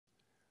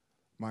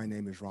My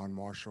name is Ron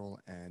Marshall,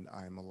 and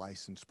I'm a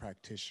licensed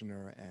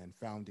practitioner and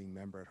founding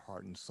member at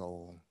Heart and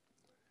Soul.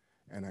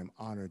 And I'm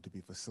honored to be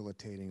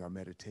facilitating our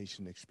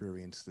meditation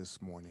experience this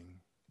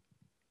morning.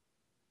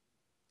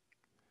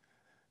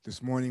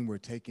 This morning, we're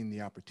taking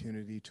the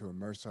opportunity to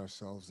immerse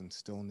ourselves in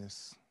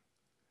stillness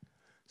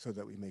so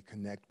that we may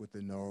connect with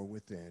the knower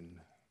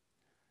within,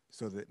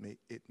 so that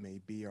it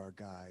may be our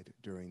guide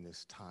during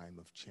this time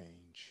of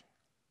change.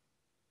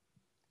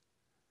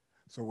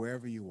 So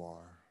wherever you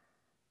are,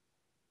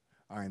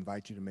 I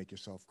invite you to make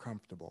yourself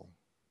comfortable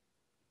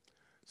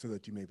so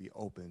that you may be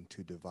open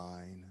to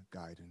divine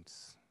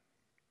guidance.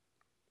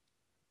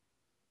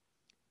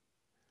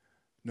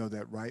 Know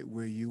that right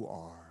where you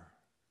are,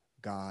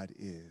 God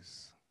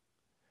is,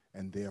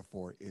 and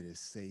therefore it is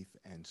safe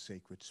and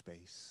sacred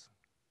space.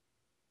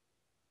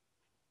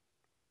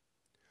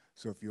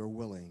 So if you're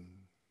willing,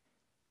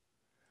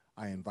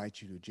 I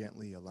invite you to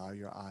gently allow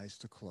your eyes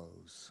to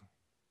close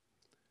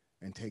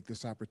and take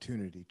this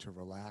opportunity to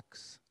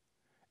relax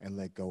and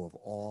let go of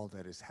all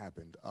that has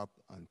happened up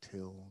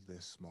until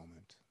this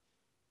moment.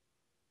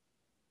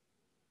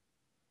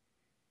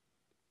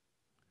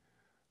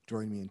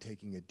 Join me in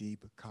taking a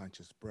deep,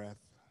 conscious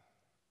breath.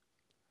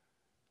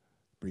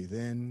 Breathe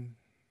in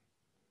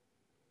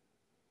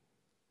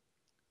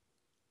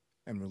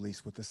and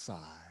release with a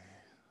sigh.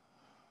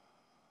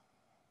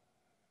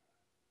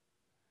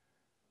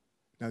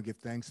 Now give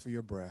thanks for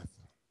your breath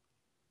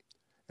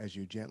as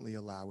you gently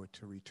allow it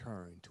to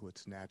return to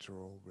its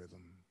natural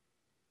rhythm.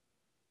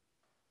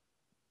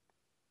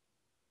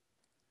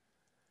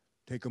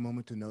 Take a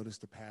moment to notice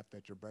the path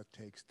that your breath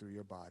takes through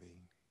your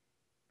body.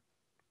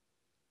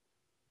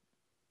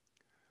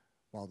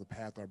 While the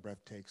path our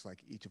breath takes,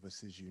 like each of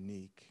us, is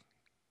unique,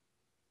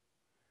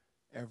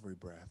 every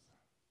breath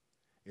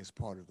is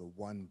part of the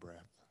one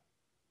breath,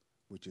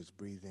 which is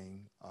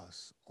breathing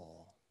us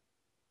all.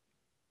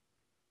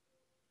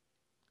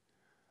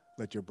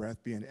 Let your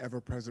breath be an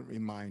ever-present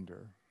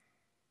reminder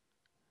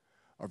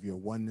of your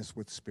oneness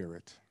with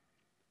Spirit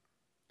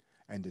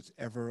and its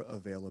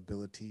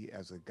ever-availability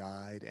as a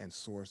guide and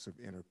source of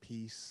inner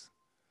peace,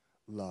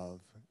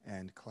 love,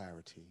 and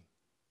clarity,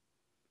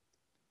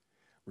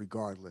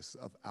 regardless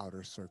of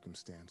outer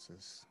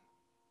circumstances.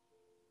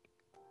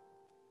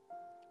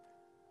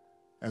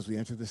 As we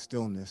enter the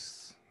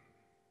stillness,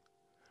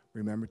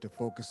 remember to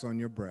focus on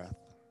your breath,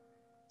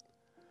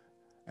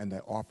 and I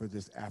offer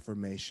this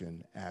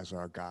affirmation as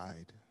our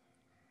guide.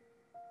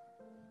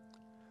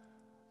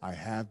 I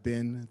have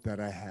been that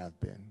I have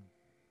been.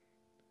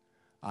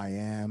 I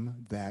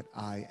am that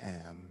I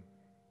am.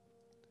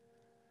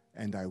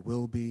 And I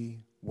will be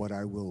what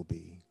I will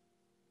be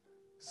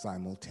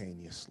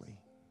simultaneously.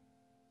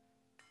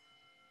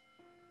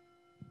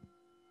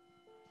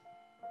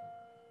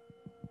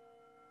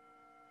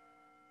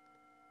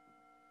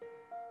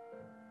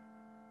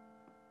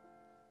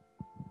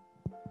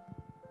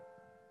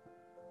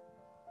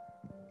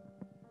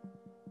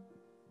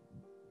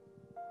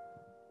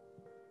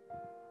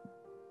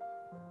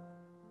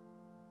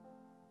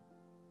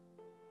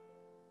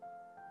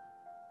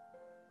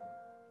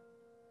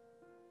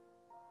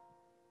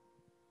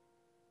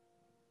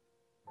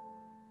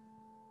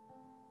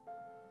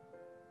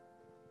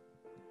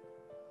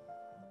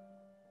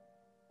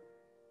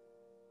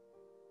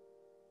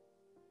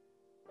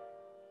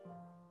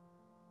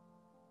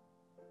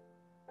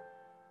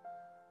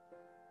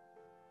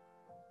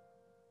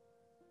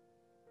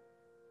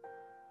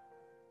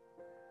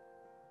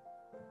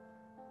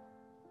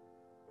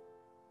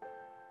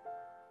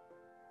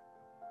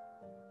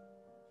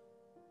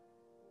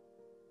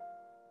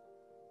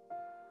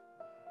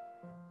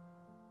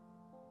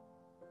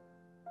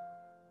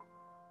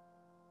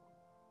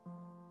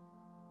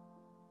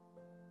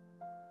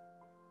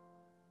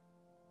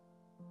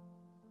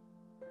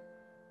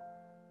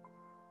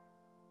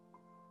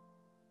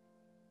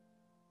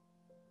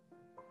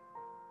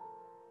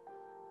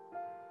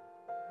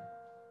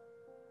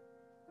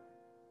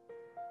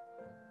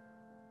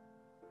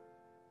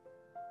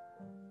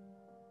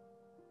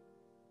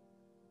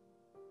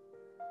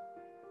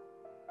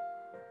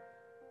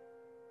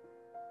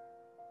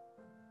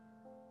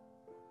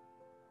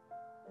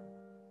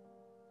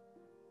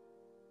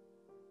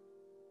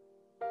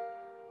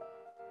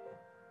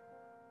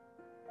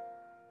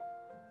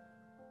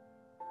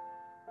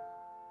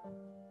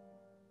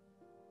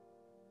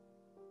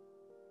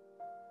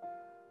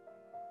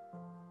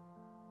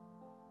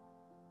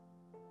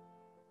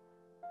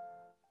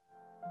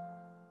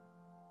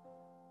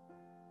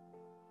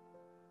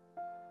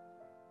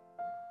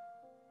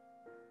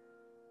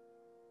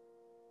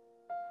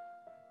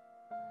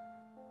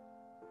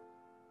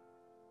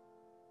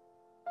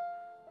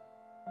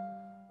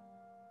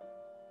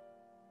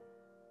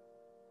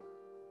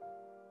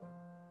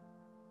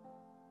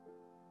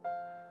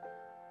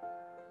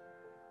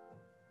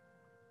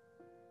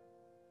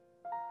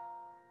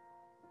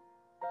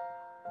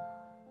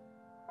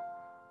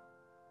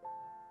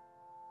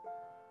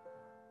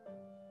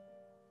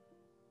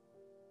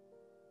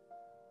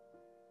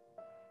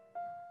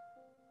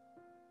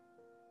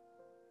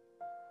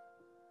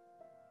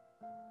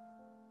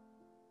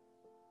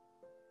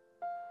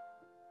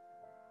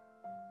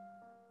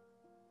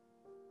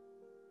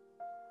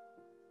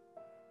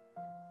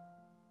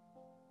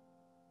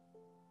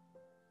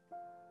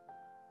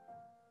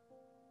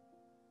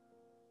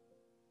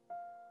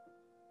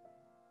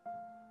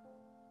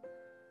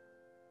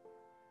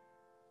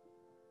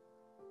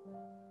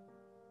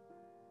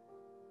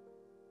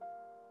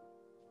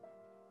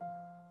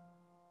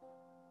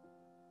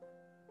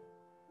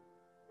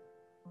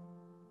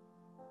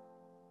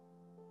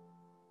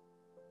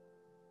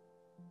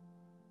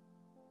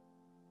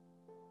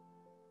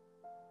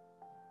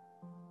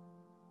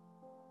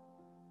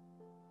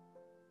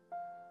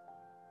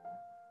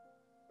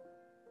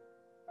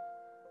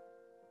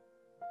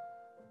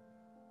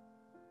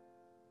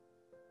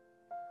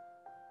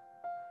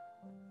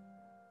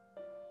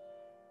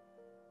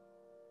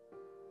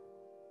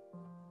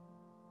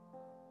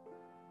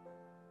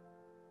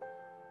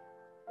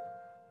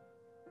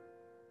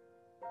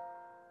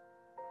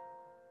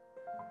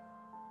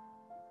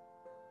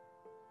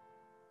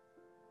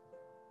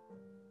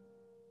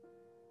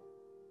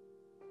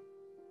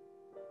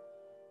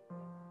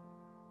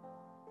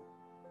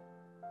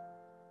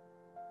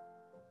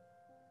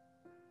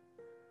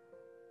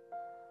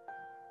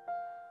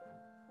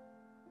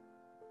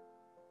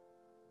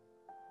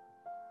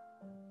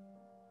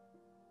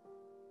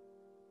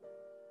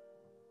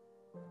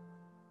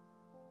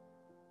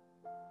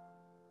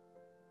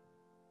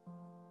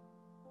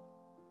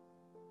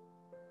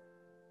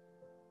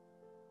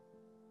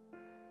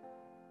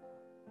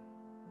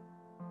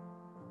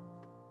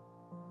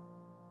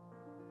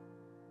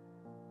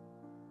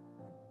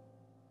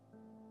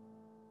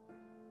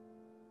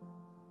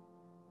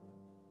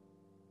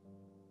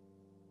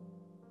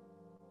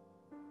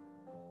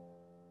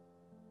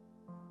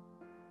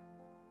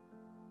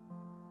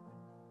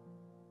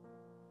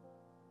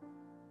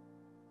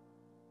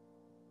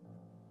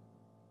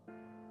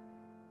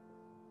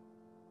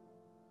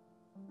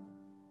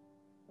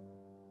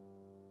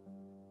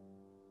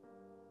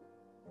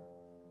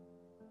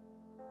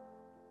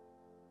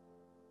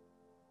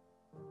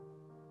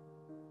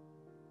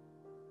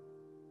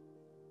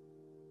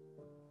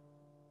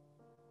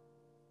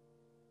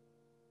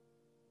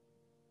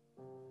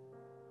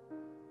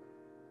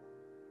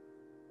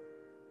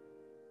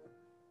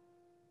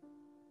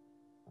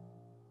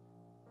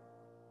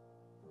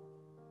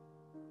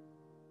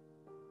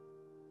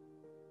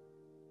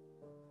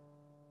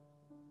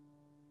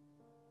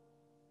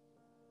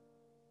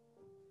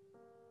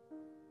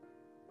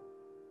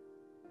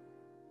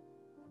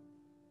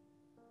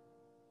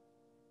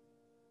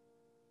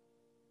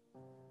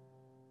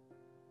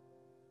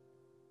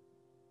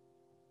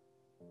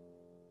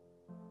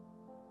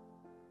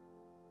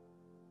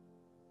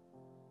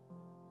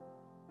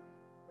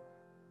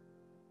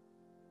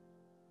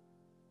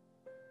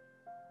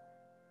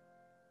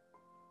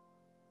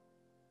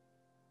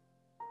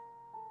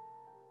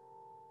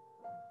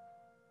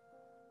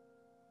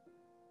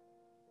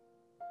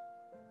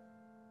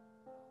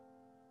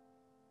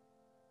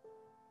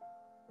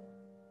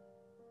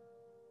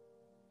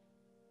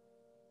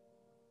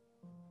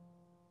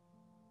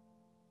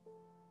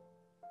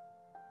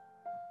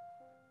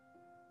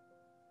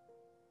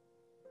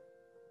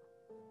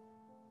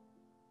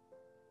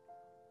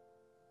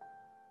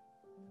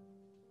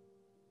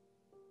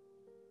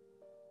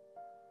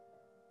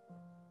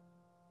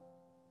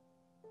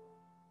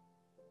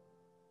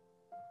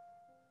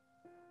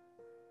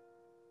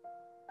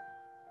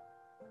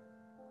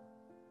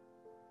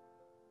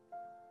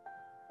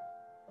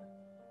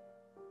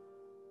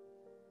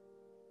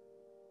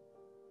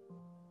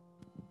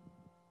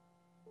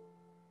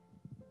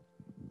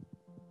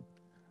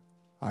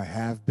 I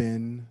have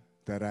been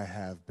that I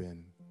have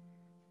been.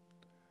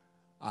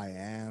 I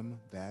am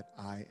that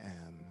I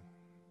am.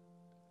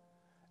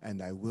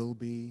 And I will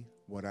be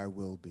what I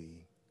will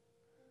be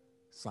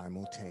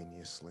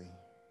simultaneously.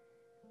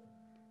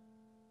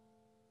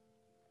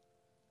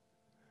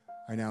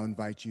 I now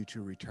invite you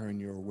to return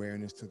your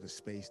awareness to the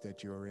space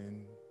that you're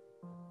in.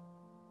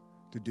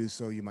 To do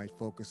so, you might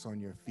focus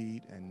on your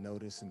feet and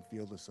notice and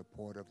feel the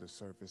support of the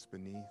surface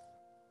beneath.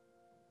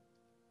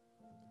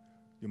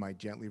 You might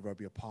gently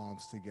rub your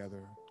palms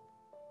together.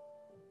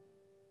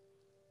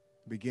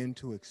 Begin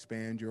to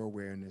expand your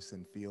awareness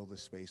and feel the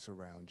space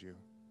around you.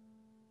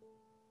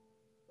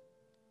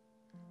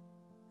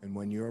 And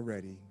when you're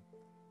ready,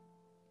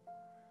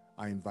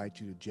 I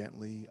invite you to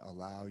gently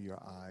allow your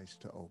eyes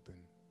to open.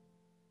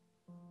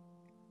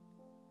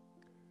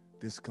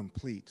 This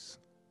completes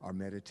our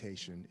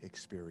meditation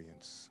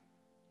experience.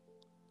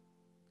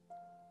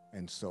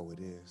 And so it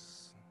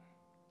is.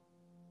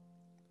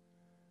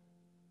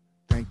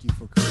 Thank you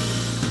for coming.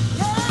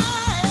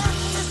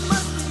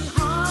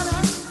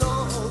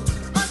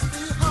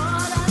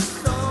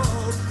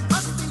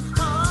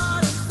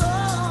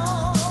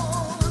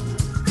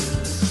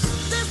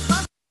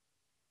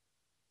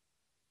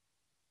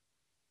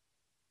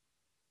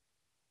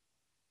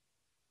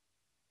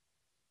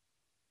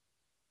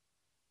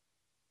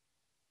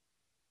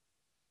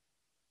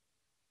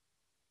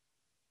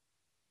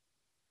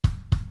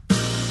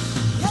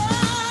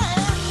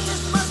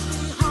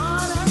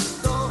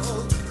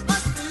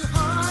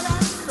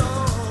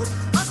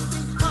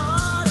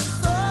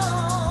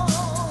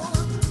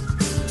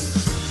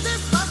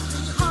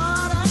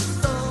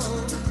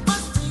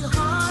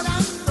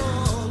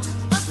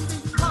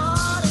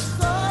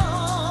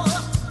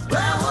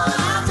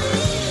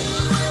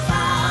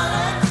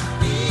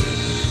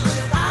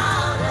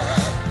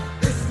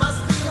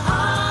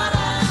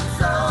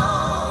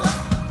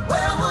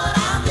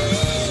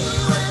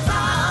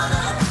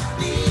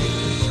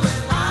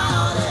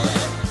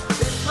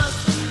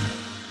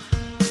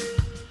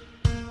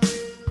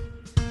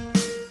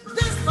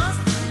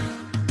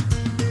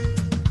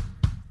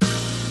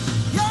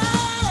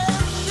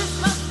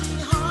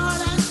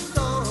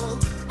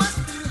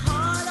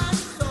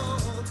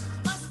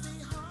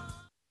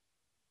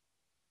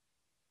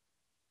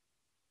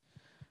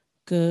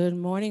 Good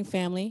morning,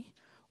 family.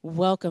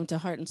 Welcome to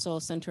Heart and Soul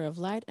Center of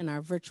Light and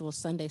our virtual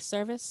Sunday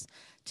service.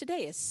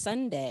 Today is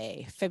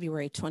Sunday,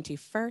 February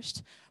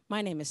 21st.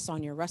 My name is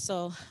Sonia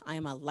Russell. I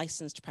am a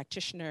licensed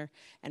practitioner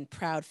and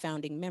proud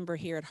founding member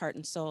here at Heart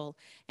and Soul,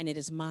 and it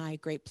is my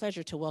great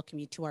pleasure to welcome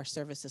you to our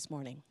service this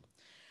morning.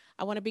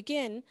 I want to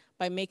begin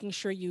by making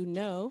sure you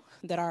know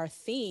that our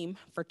theme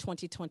for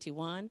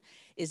 2021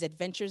 is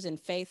Adventures in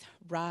Faith,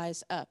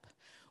 Rise Up.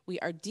 We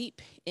are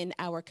deep in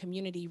our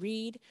community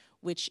read,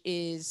 which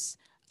is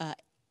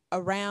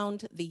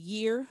around the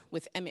year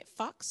with Emmett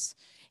Fox.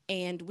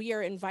 And we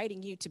are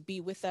inviting you to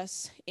be with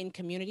us in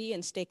community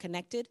and stay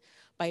connected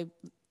by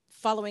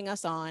following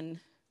us on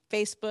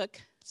Facebook,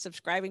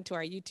 subscribing to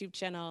our YouTube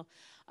channel,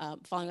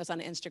 following us on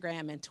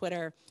Instagram and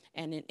Twitter,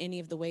 and in any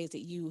of the ways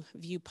that you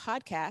view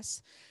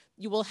podcasts.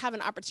 You will have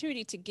an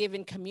opportunity to give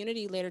in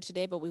community later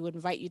today, but we would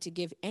invite you to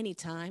give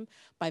anytime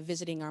by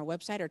visiting our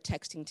website or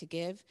texting to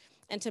give.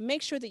 And to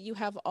make sure that you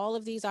have all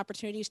of these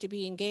opportunities to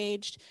be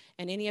engaged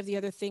and any of the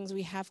other things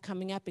we have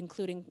coming up,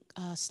 including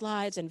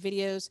slides and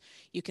videos,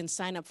 you can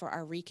sign up for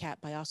our recap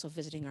by also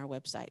visiting our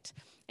website.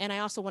 And I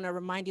also want to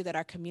remind you that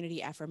our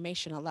community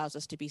affirmation allows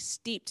us to be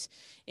steeped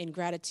in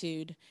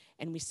gratitude.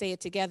 And we say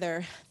it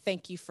together,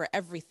 thank you for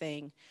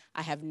everything.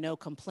 I have no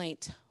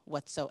complaint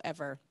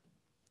whatsoever.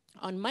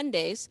 On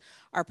Mondays,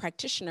 our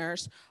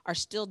practitioners are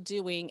still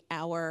doing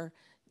our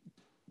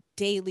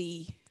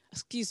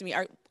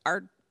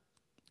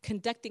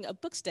conducting a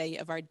book study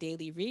of our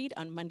daily read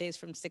on Mondays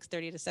from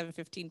 6:30 to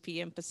 7:15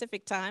 p.m.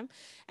 Pacific time.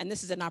 And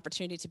this is an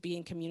opportunity to be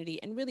in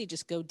community and really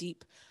just go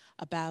deep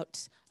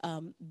about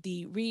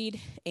the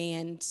read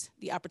and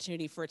the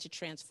opportunity for it to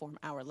transform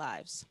our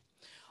lives.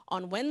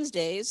 On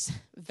Wednesdays,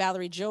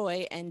 Valerie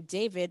Joy and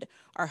David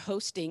are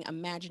hosting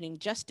Imagining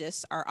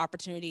Justice, our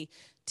opportunity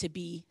to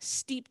be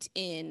steeped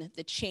in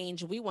the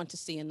change we want to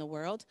see in the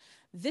world.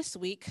 This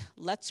week,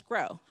 Let's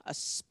Grow, a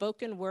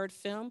spoken word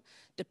film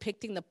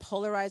depicting the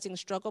polarizing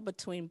struggle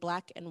between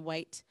Black and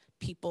white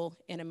people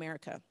in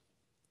America.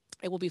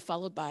 It will be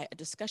followed by a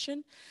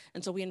discussion,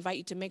 and so we invite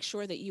you to make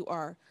sure that you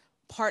are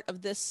part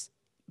of this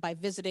by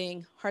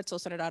visiting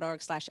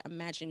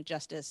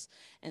heartsoulcenter.org/imaginingjustice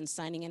and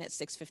signing in at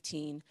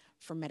 6:15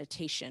 for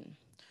meditation.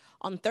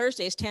 On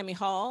Thursdays, Tammy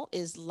Hall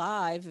is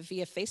live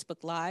via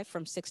Facebook Live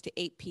from 6 to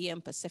 8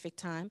 p.m. Pacific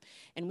time,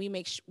 and we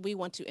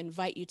want to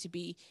invite you to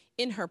be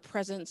in her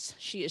presence.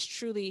 She is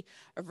truly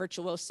a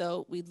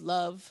virtuoso. We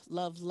love,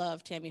 love,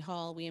 love Tammy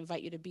Hall. We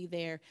invite you to be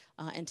there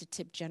and to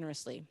tip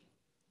generously.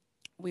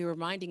 We're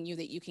reminding you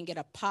that you can get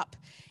a pop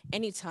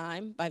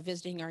anytime by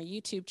visiting our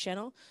YouTube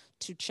channel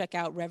to check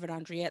out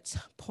Reverend Andriette's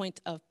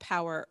Point of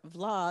Power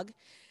vlog.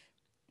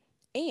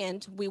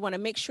 And we want to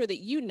make sure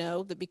that you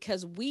know that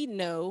because we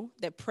know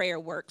that prayer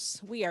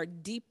works, we are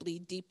deeply,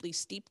 deeply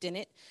steeped in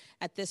it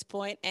at this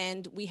point.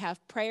 And we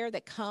have prayer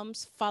that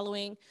comes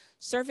following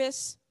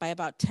service by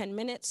about 10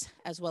 minutes,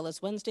 as well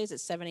as Wednesdays at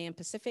 7 a.m.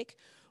 Pacific.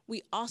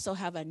 We also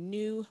have a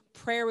new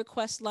prayer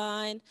request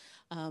line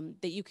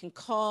that you can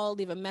call,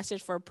 leave a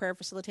message for a prayer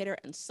facilitator,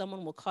 and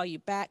someone will call you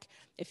back.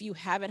 If you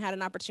haven't had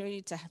an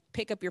opportunity to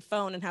pick up your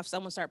phone and have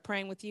someone start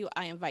praying with you,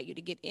 I invite you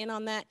to get in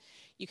on that.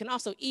 You can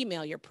also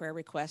email your prayer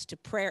request to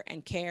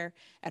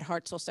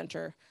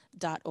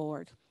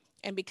prayerandcare@heartsoulcenter.org.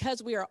 And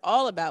because we are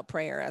all about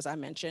prayer, as I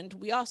mentioned,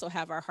 we also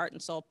have our Heart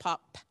and Soul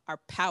Pop,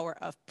 our Power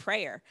of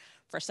Prayer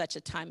for such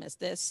a time as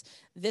this.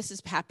 This is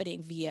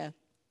happening via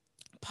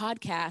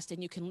podcast,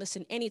 and you can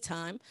listen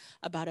anytime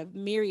about a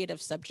myriad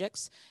of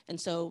subjects.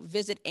 And so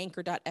visit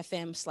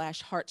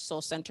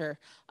anchor.fm/heartsoulcenter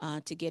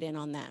to get in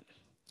on that.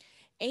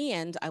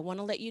 And I want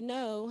to let you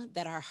know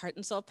that our Heart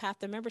and Soul Path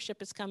to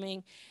Membership is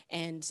coming,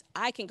 and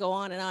I can go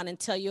on and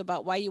tell you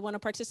about why you want to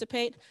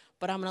participate,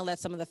 but I'm going to let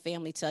some of the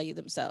family tell you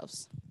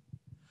themselves.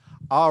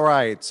 All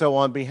right, so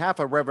on behalf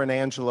of Reverend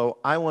Angelo,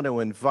 I want to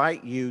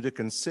invite you to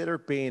consider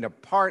being a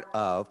part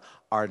of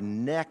our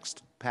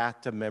next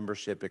Path to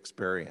Membership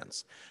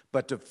experience.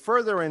 But to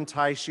further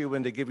entice you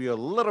and to give you a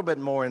little bit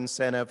more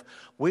incentive,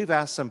 we've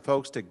asked some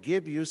folks to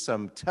give you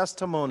some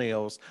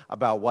testimonials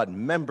about what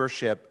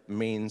membership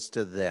means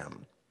to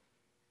them.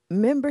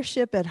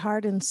 Membership at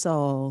Heart and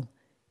Soul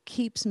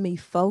keeps me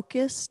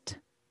focused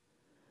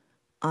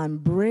on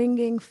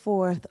bringing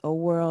forth a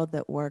world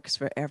that works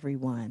for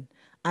everyone.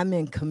 I'm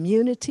in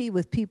community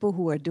with people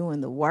who are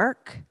doing the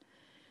work,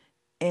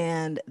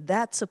 and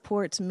that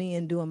supports me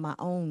in doing my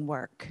own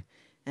work,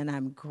 and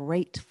I'm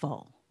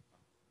grateful.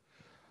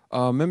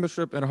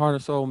 Membership at Heart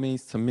and Soul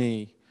means to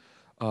me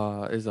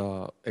is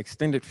a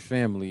extended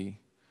family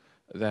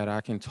that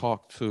I can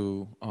talk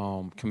to,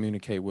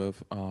 communicate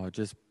with,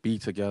 just be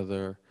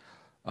together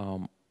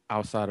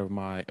outside of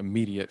my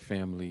immediate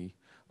family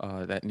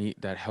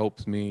that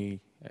helps me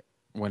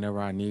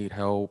whenever I need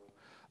help.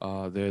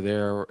 They're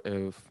there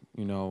if,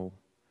 even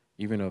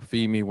to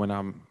feed me when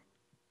I'm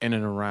in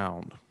and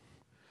around.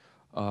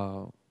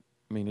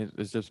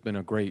 It's just been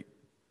a great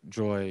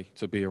joy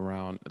to be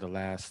around the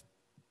last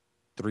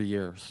 3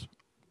 years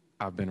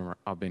I've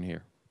been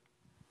here.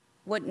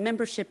 What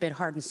membership at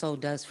Heart and Soul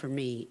does for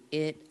me,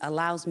 it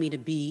allows me to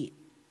be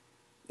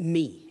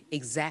me,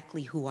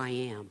 exactly who I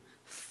am.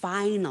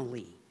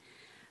 Finally,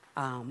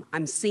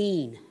 I'm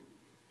seen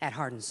at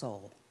Heart and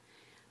Soul.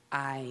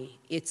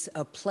 It's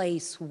a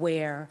place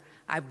where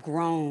I've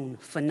grown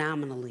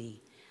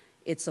phenomenally.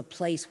 It's a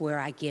place where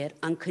I get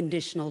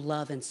unconditional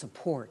love and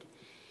support.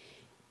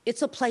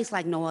 It's a place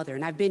like no other,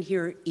 and I've been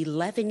here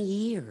 11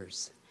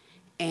 years,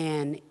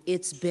 and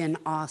it's been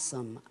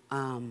awesome,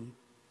 and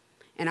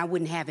I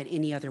wouldn't have it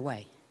any other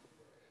way.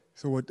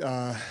 So what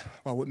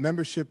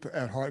membership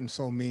at Heart and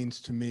Soul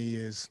means to me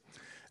is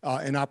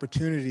an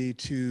opportunity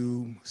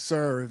to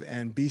serve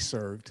and be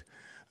served.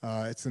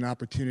 It's an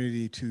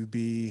opportunity to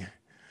be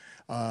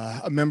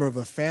a member of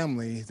a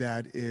family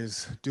that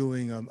is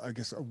doing,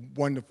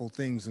 wonderful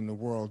things in the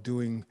world,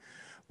 doing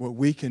what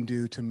we can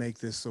do to make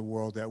this a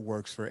world that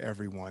works for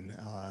everyone.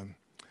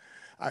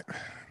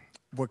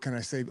 What can I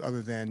say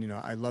other than,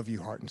 I love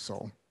you, Heart and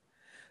Soul.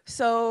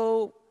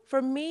 So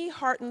for me,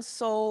 Heart and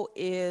Soul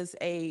is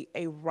a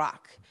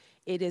rock.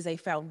 It is a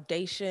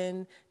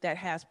foundation that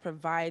has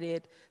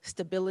provided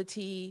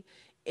stability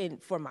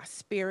for my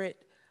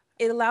spirit.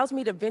 It allows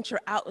me to venture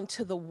out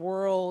into the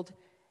world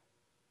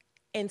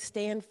and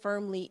stand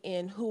firmly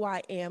in who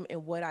I am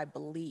and what I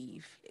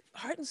believe.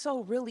 Heart and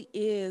Soul really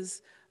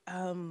is,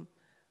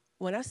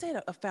 when I say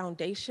a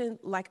foundation,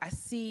 like I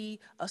see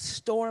a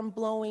storm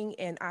blowing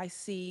and I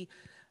see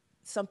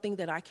something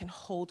that I can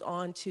hold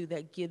on to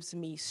that gives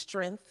me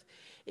strength.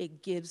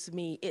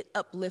 It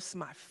uplifts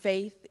my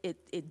faith.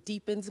 It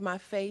deepens my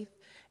faith.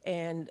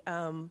 And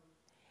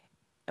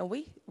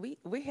we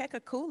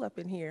hecka cool up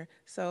in here.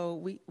 So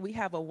we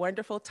have a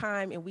wonderful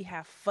time and we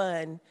have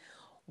fun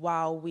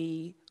while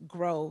we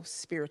grow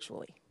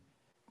spiritually.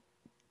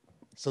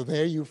 So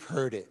there you've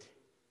heard it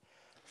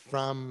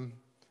from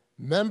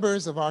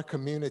members of our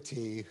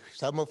community,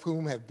 some of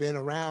whom have been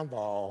around for a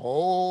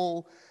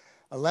whole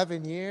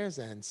 11 years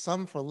and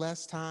some for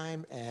less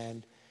time.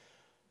 And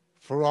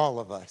for all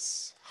of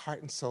us,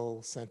 Heart and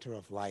Soul Center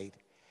of Light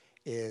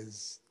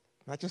is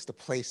not just a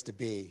place to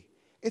be,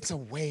 it's a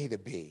way to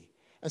be.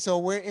 And so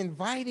we're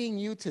inviting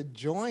you to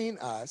join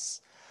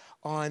us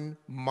on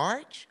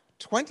March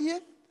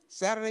 20th,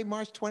 Saturday,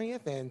 March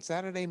 20th, and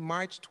Saturday,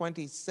 March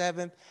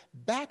 27th,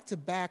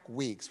 back-to-back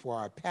weeks for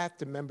our Path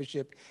to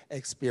Membership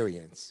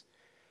experience.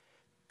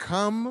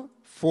 Come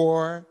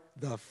for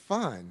the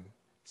fun,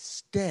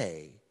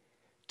 stay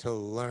to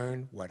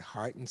learn what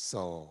Heart and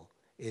Soul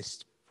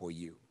is for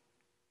you.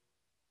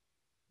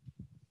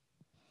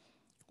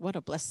 What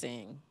a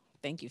blessing.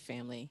 Thank you,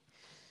 family.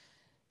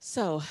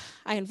 So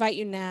I invite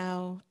you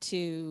now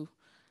to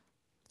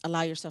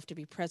allow yourself to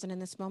be present in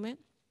this moment.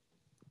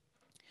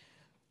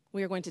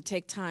 We are going to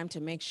take time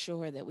to make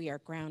sure that we are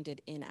grounded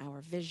in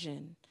our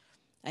vision,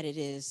 that it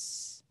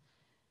is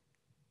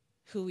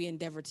who we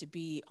endeavor to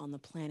be on the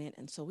planet.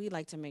 And so we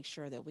like to make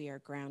sure that we are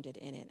grounded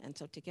in it. And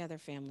so together,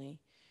 family,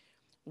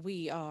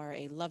 we are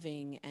a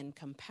loving and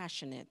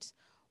compassionate,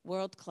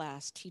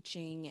 world-class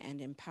teaching and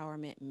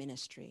empowerment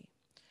ministry.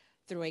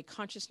 Through a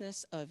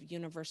consciousness of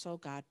universal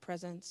God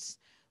presence,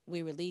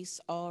 we release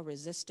all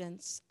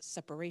resistance,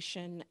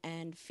 separation,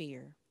 and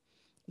fear.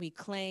 We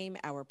claim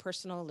our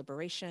personal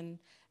liberation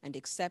and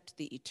accept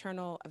the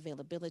eternal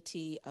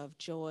availability of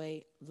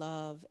joy,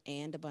 love,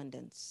 and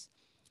abundance.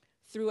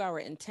 Through our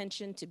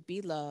intention to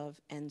be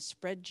love and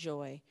spread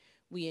joy,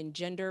 we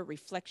engender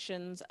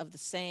reflections of the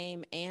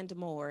same and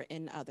more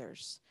in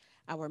others.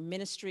 Our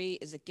ministry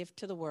is a gift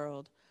to the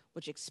world,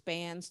 which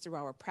expands through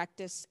our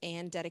practice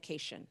and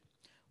dedication.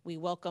 We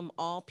welcome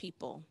all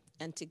people,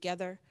 and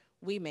together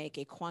we make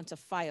a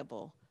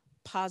quantifiable,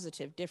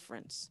 positive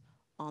difference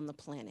on the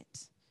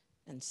planet.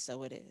 And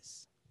so it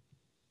is.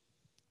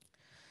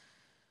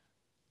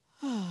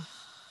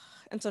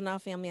 And so now,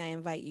 family, I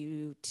invite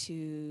you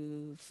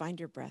to find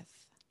your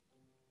breath.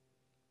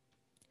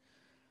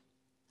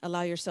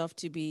 Allow yourself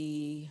to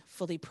be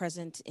fully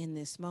present in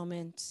this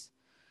moment.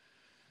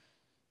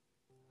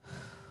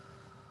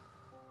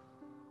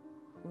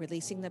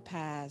 Releasing the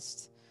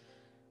past.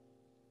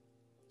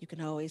 You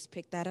can always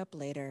pick that up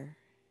later.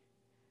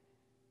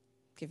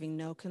 Giving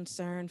no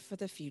concern for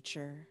the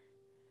future.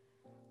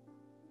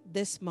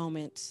 This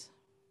moment,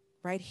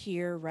 right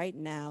here, right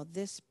now,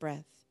 this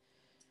breath,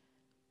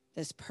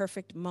 this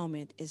perfect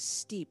moment is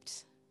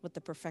steeped with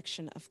the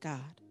perfection of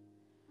God.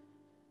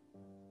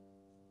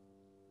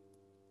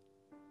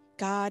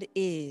 God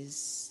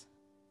is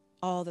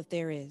all that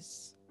there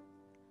is.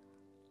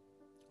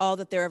 All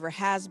that there ever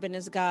has been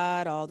is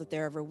God. All that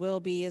there ever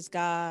will be is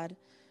God.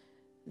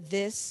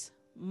 This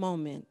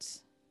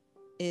moment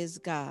is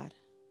God,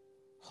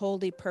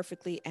 wholly,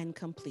 perfectly, and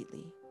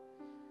completely.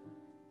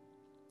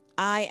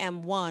 I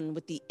am one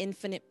with the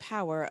infinite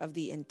power of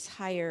the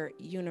entire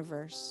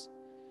universe.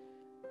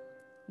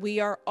 We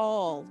are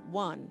all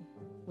one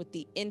with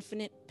the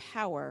infinite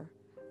power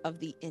of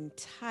the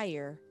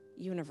entire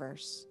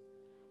universe.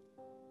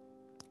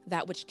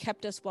 That which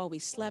kept us while we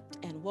slept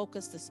and woke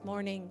us this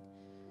morning,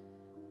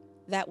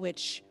 that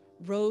which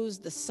rose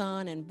the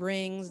sun and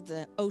brings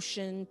the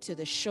ocean to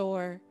the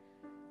shore,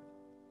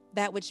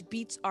 that which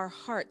beats our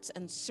hearts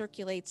and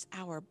circulates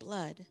our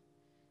blood.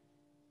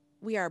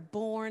 We are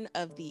born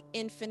of the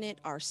infinite.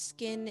 Our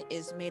skin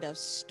is made of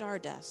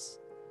stardust.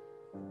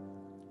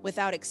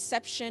 Without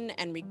exception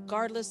and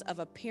regardless of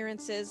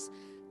appearances,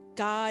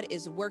 God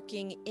is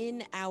working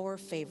in our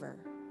favor.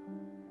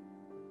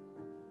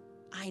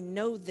 I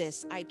know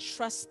this, I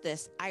trust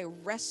this, I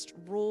rest,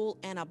 rule,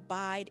 and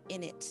abide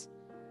in it.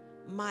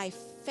 My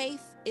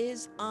faith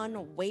is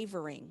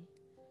unwavering.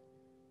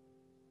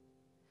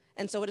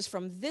 And so it is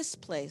from this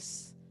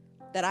place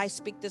that I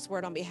speak this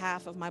word on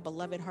behalf of my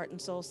beloved Heart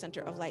and Soul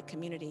Center of Light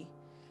community,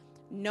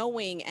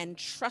 knowing and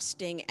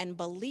trusting and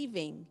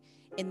believing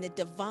in the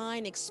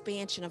divine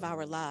expansion of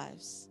our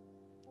lives.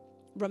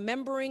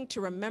 Remembering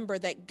to remember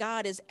that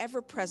God is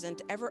ever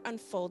present, ever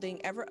unfolding,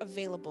 ever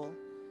available.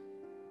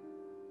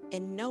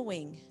 And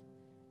knowing,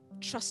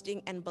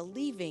 trusting, and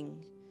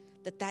believing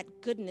that that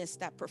goodness,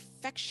 that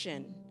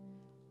perfection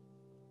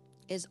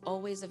is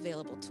always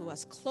available to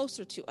us,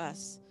 closer to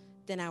us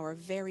than our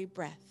very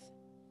breath.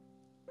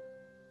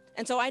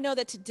 And so I know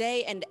that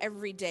today and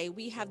every day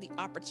we have the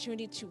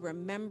opportunity to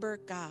remember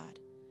God,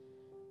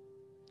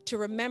 to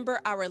remember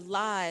our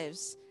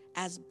lives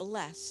as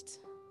blessed,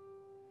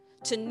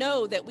 to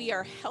know that we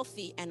are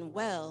healthy and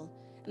well,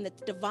 and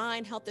that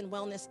divine health and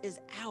wellness is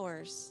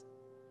ours,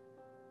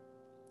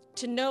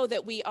 to know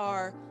that we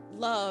are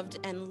loved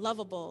and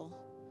lovable,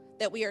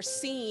 that we are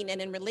seen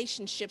and in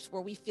relationships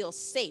where we feel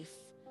safe,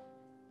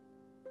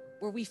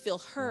 where we feel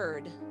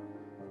heard,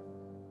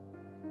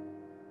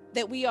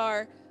 that we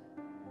are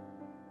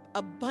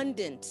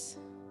abundant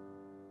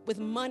with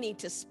money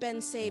to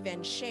spend, save,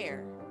 and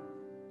share,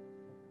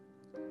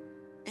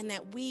 and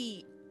that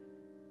we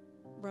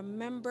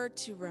remember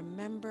to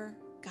remember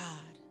God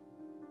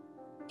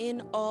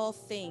in all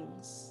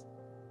things.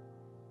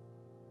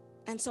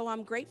 And so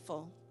I'm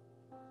grateful.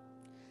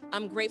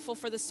 I'm grateful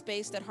for the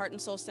space that Heart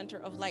and Soul Center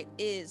of Light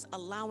is,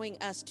 allowing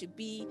us to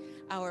be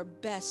our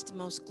best,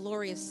 most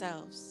glorious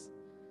selves.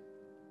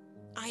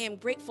 I am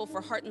grateful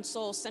for Heart and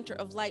Soul Center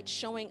of Light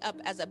showing up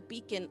as a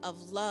beacon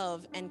of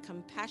love and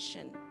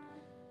compassion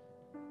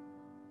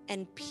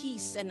and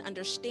peace and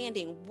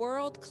understanding,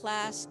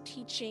 world-class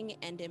teaching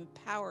and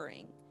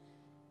empowering.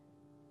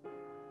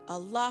 A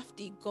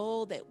lofty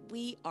goal that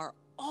we are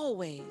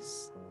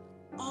always,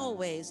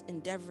 always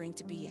endeavoring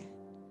to be at.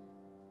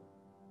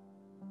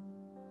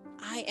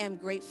 I am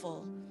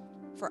grateful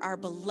for our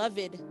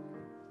beloved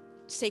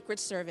sacred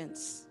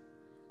servants,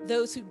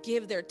 those who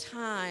give their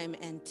time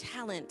and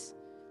talent,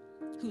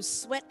 whose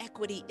sweat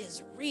equity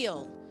is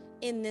real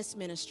in this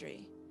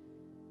ministry.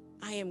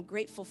 I am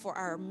grateful for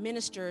our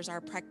ministers,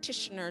 our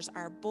practitioners,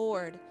 our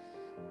board,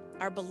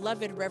 our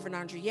beloved Reverend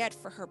Andriette,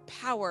 for her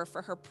power,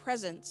 for her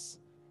presence,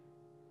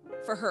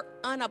 for her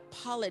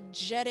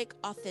unapologetic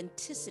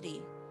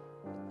authenticity.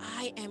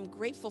 I am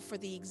grateful for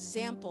the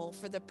example,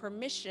 for the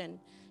permission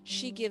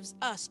she gives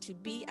us to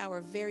be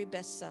our very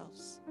best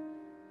selves.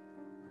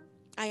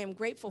 I am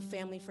grateful,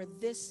 family, for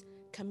this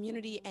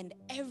community and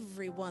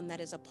everyone that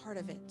is a part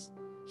of it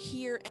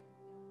here.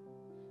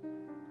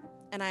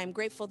 And I am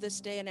grateful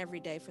this day and every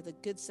day for the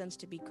good sense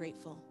to be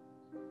grateful.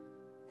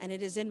 And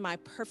it is in my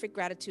perfect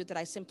gratitude that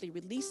I simply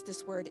release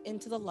this word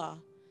into the law.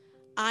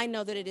 I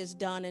know that it is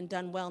done and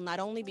done well, not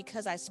only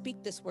because I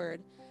speak this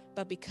word,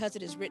 but because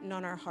it is written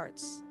on our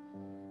hearts.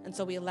 And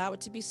so we allow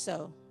it to be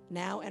so,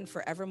 now and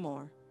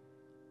forevermore.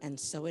 And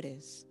so it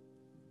is.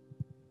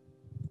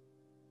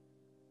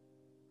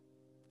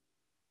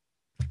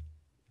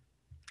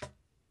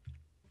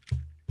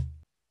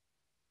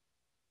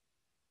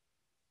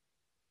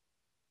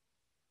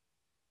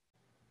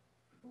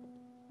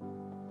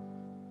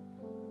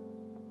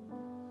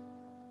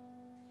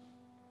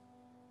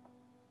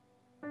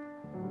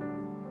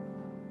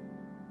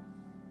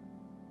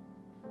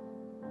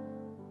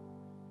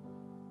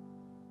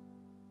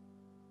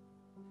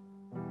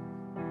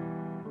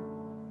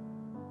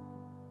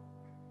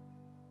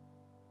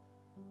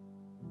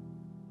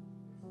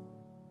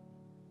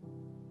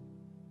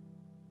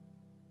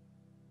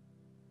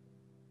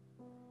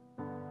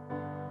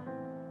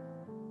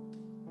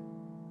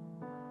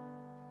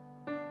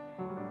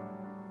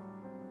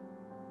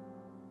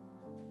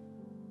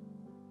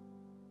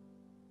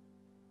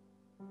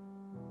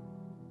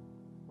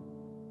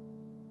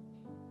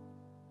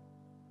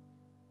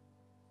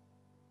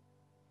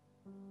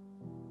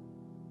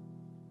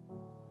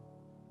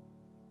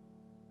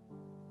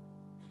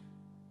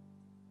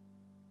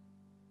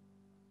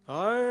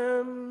 I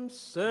am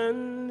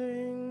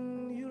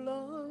sending you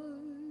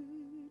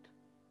light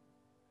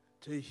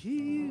to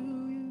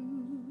heal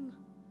you,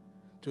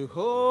 to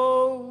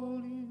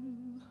hold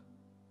you.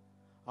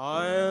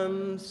 I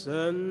am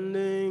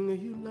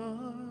sending you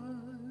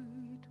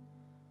light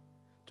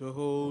to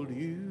hold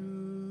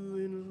you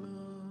in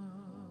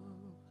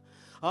love.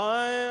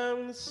 I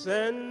am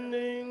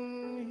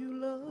sending you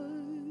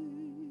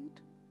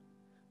light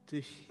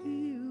to heal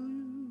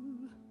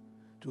you,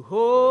 to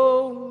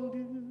hold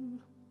you.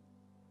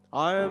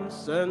 I am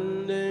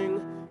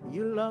sending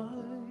you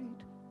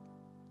light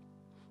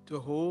to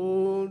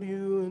hold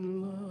you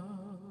in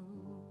love.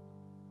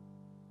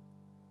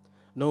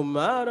 No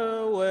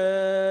matter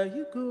where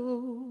you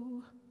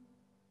go,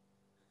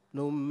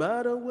 no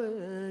matter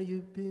where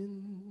you've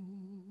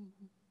been,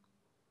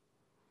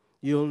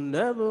 you'll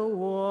never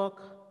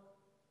walk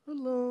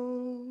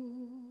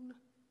alone.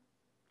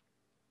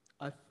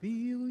 I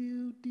feel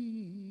you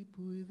deep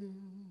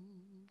within.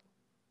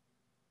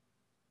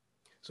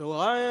 So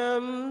I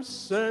am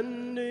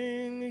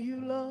sending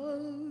you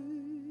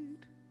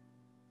light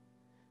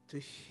to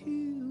heal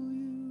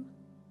you,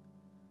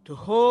 to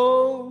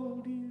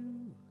hold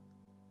you.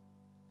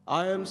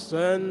 I am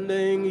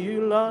sending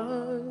you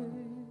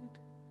light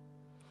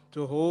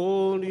to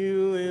hold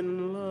you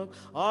in love.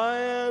 I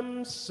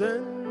am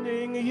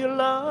sending you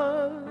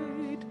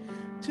light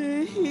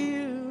to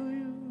heal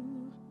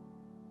you,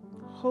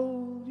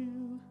 hold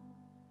you.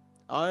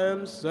 I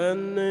am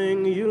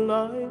sending you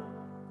light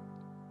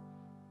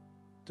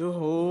to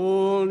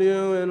hold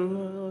you in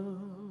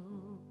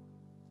love.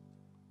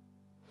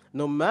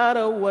 No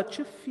matter what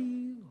you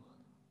feel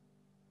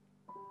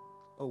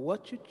or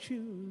what you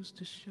choose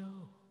to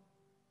show,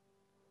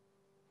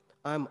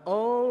 I'm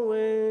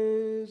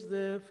always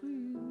there for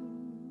you.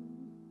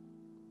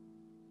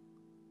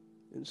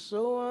 And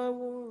so I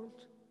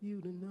want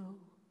you to know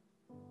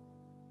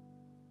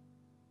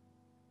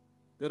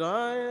that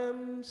I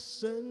am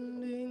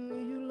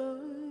sending you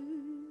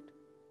light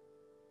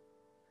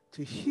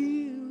to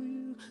heal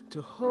you,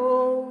 to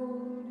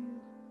hold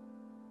you.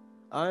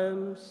 I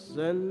am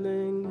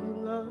sending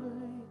you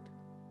light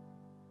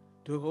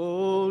to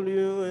hold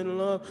you in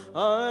love.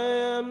 I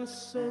am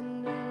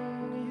sending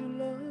you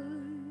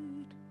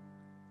light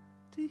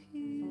to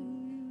heal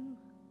you,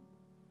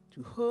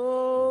 to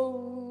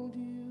hold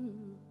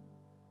you.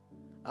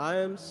 I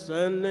am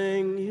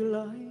sending you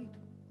light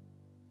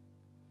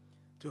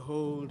to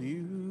hold you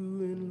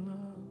in love.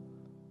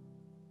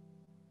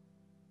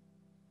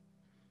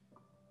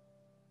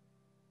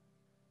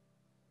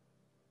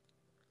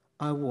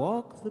 I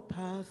walk the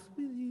path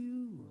with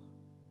you.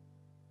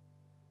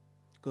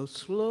 Go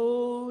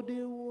slow,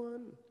 dear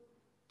one,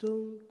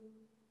 don't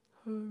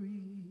hurry.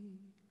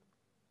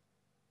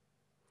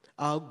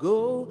 I'll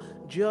go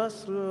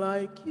just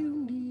like you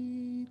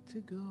need to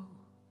go.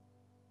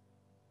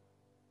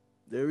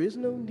 There is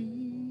no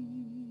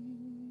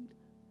need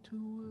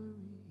to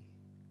worry,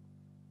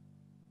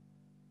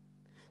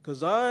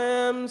 'cause I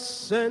am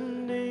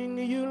sending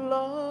you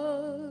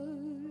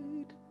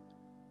light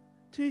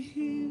to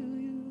heal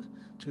you,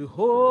 to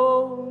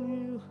hold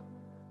you.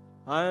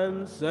 I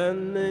am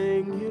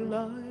sending you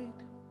light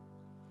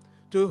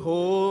to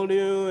hold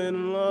you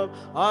in love.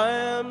 I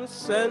am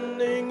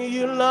sending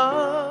you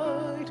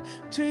light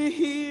to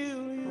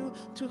heal you,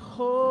 to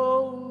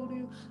hold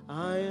you.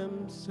 I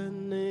am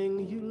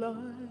sending you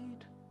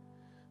light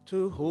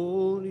to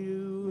hold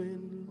you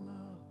in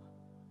love.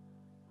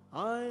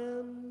 I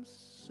am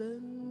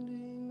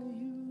sending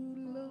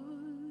you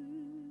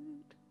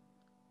light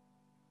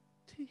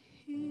to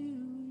heal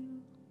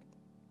you,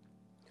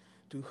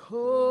 to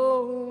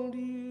hold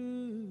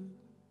you.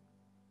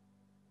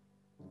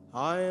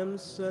 I am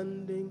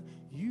sending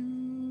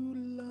you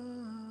light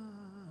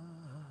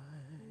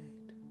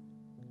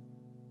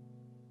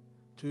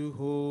to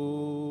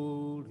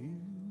hold you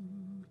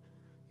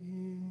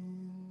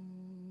in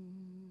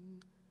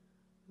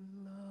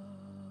love.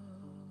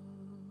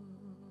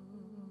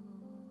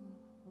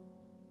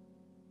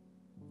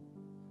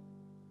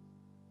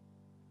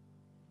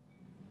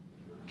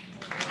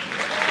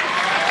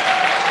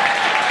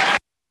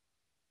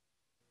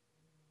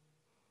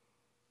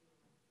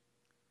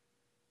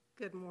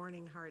 Good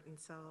morning, heart and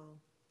soul.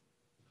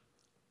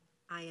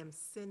 I am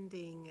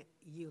sending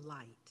you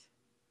light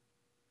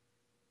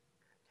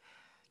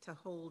to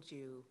hold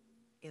you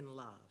in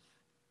love,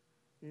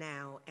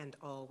 now and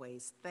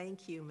always.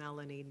 Thank you,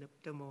 Melanie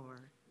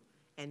Damore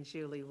and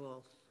Julie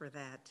Wolfe, for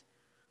that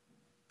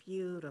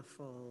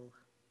beautiful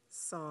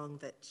song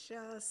that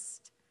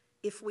just,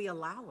 if we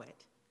allow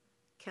it,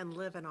 can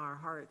live in our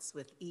hearts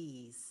with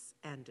ease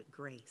and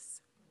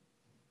grace.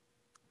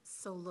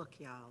 So look,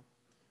 y'all,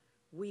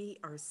 we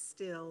are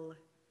still,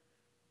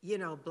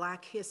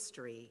 Black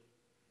History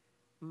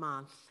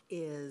Month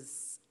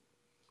is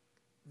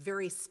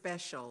very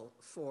special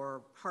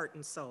for Heart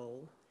and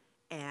Soul,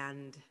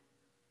 and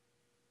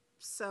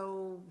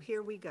so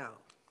here we go.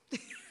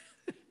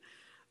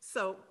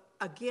 So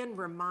again,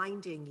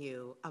 reminding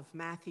you of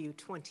Matthew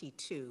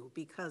 22,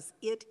 because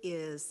it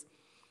is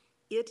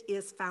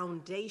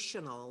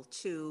foundational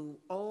to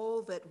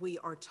all that we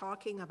are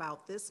talking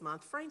about this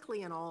month,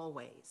 frankly, in all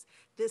ways.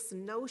 This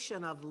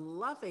notion of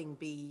loving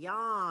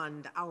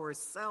beyond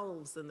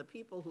ourselves and the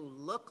people who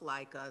look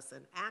like us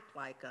and act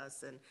like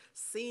us and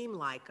seem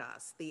like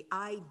us. The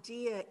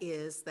idea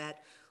is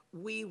that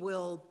we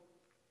will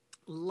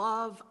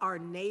love our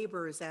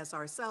neighbors as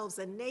ourselves,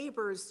 and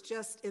neighbors,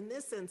 just in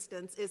this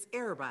instance, is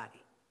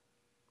everybody.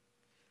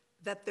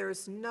 That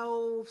there's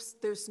no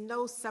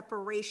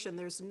separation,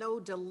 there's no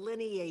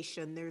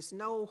delineation, there's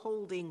no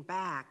holding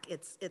back.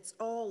 It's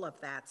all of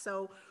that.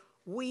 So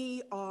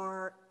we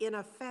are, in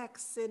effect,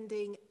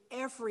 sending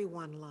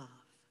everyone love,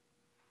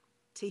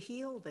 to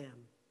heal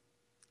them,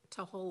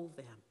 to hold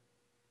them.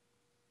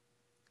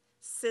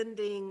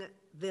 Sending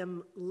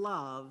them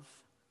love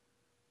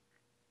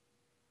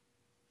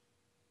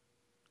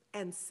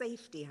and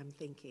safety, I'm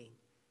thinking,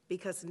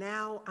 because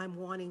now I'm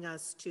wanting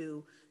us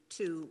to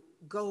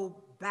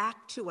go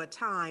back to a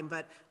time,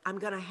 but I'm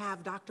going to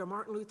have Dr.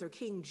 Martin Luther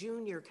King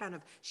Jr. kind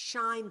of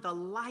shine the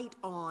light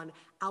on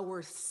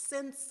our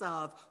sense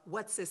of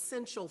what's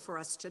essential for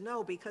us to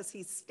know, because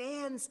he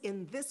stands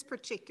in this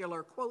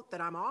particular quote that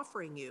I'm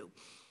offering you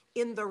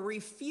in the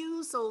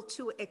refusal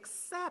to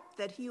accept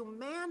that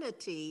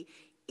humanity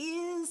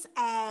is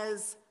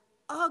as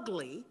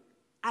ugly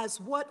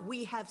as what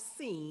we have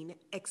seen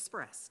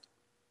expressed.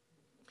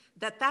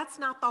 That's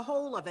not the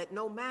whole of it.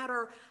 No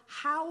matter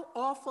how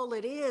awful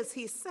it is,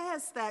 he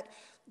says that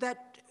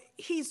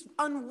he's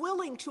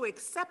unwilling to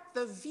accept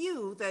the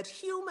view that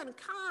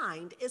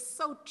humankind is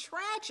so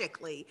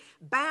tragically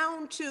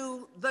bound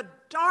to the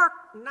dark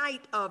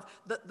night of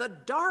the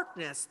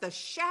darkness, the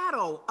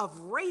shadow of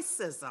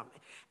racism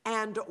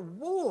and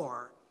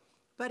war,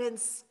 but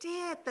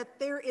instead that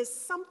there is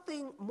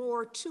something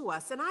more to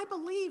us. And I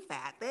believe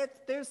that.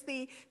 There's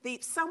the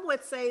some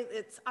would say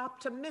it's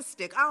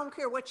optimistic. I don't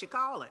care what you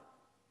call it.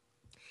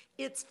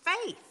 It's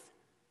faith.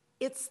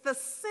 It's the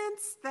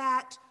sense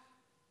that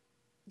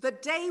the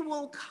day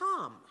will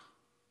come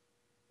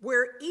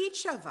where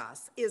each of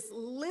us is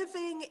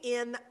living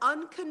in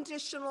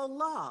unconditional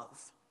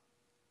love,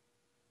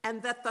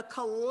 and that the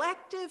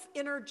collective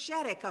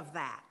energetic of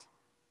that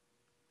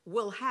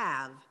will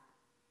have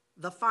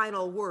the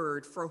final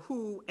word for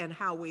who and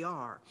how we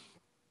are.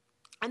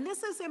 And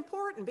this is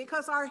important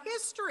because our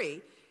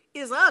history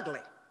is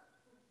ugly.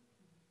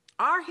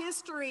 Our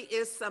history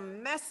is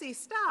some messy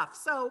stuff.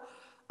 So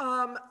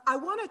I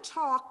want to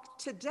talk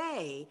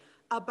today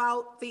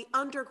about the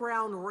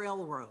Underground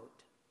Railroad.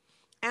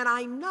 And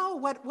I know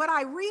what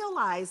I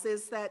realize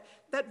is that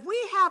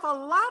we have a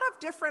lot of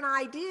different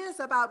ideas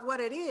about what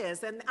it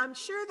is. And I'm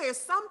sure there's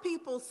some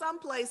people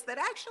someplace that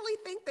actually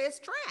think there's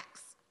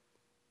tracks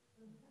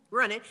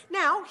running.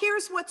 Now,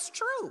 here's what's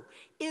true,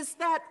 is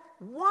that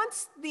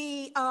once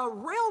the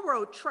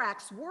railroad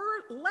tracks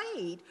were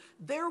laid,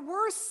 there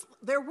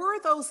were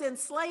those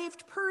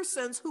enslaved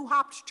persons who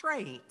hopped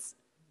trains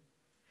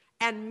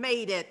and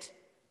made it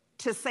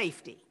to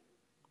safety.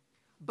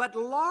 But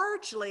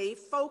largely,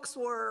 folks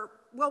were,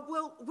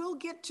 well, we'll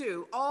get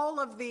to all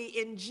of the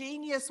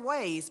ingenious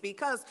ways,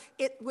 because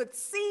it would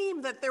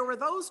seem that there were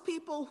those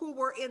people who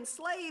were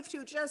enslaved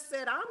who just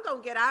said, I'm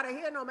going to get out of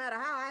here no matter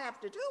how I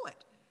have to do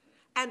it.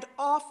 And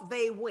off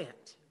they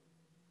went.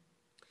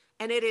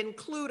 and it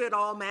included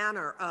all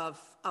manner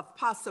of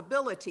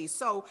possibilities.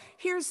 So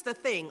here's the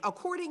thing.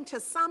 According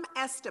to some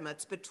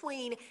estimates,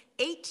 between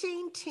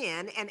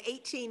 1810 and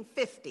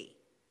 1850,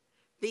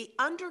 the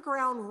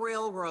Underground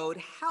Railroad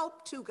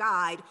helped to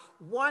guide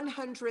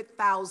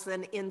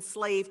 100,000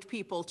 enslaved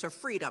people to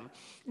freedom.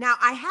 Now,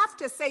 I have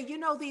to say, you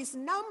know, these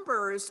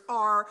numbers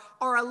are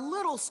a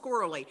little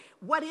squirrely.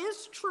 What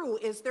is true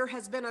is there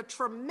has been a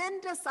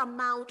tremendous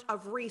amount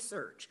of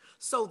research.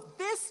 So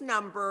this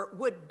number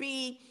would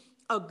be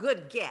a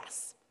good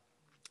guess.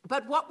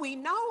 But what we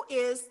know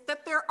is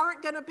that there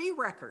aren't going to be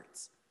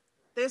records.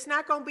 There's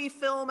not going to be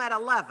film at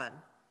 11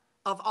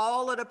 of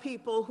all of the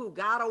people who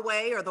got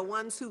away or the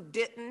ones who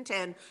didn't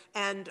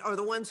or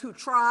the ones who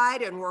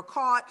tried and were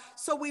caught.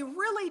 So we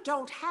really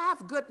don't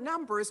have good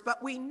numbers,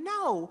 but we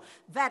know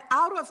that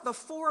out of the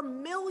 4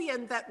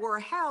 million that were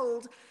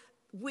held,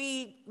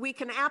 we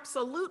can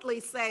absolutely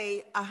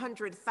say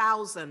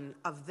 100,000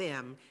 of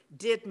them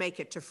did make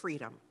it to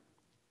freedom.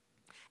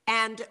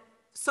 And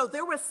so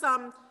there's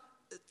some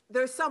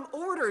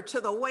order to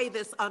the way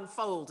this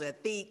unfolded.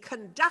 The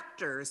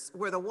conductors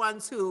were the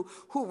ones who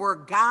were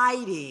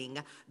guiding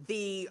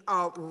the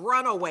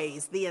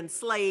runaways, the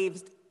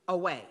enslaved,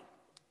 away.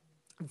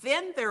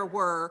 Then there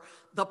were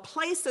the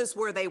places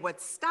where they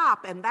would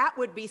stop, and that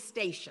would be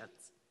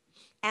stations.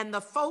 And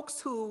the folks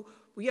who,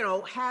 you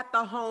know, had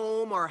the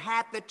home or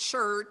had the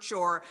church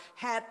or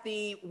had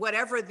the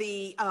whatever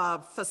the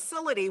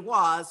facility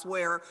was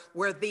where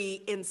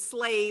the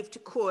enslaved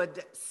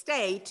could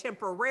stay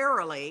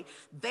temporarily,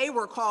 they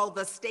were called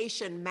the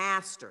station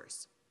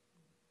masters.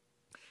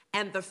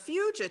 And the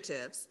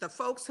fugitives, the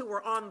folks who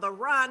were on the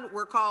run,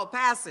 were called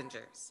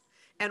passengers.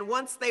 And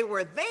once they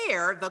were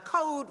there, the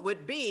code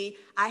would be,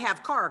 I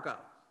have cargo.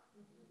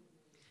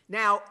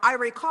 Now, I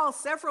recall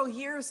several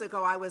years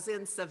ago, I was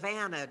in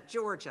Savannah,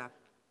 Georgia,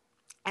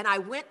 and I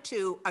went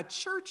to a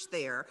church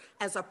there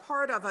as a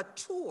part of a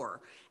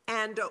tour.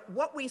 And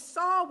what we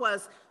saw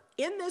was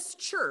in this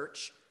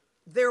church,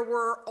 there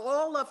were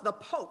all of the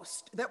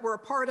posts that were a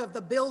part of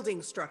the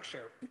building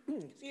structure.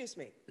 Excuse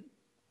me.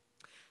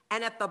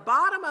 And at the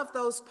bottom of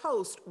those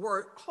posts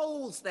were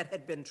holes that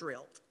had been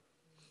drilled.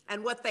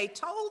 And what they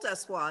told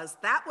us was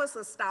that was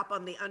a stop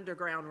on the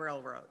Underground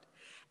Railroad.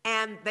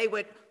 And they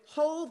would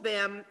hold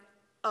them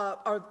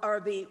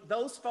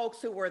those folks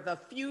who were the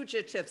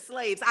fugitive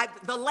slaves.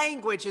 The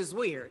language is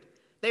weird.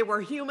 They were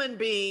human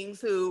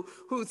beings who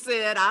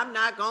said, I'm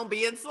not going to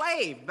be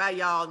enslaved by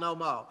y'all no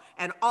more.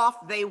 And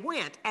off they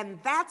went. And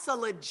that's a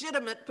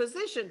legitimate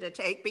position to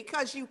take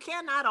because you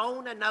cannot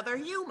own another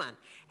human,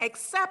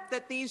 except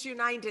that these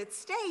United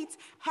States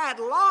had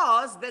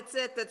laws that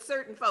said that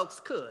certain folks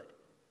could.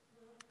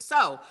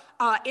 So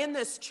in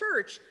this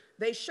church,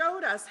 they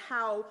showed us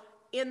how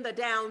in the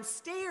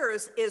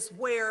downstairs is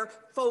where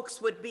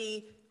folks would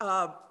be,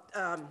 put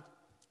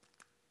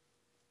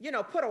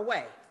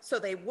away. So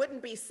they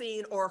wouldn't be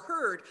seen or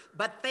heard,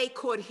 but they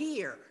could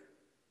hear.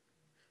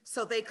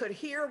 So they could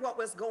hear what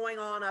was going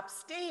on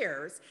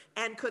upstairs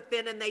and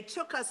they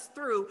took us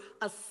through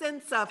a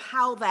sense of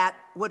how that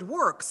would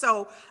work.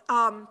 So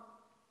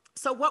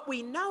what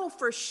we know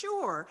for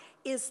sure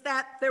is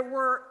that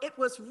it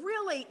was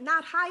really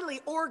not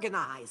highly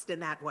organized in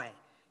that way.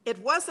 It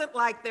wasn't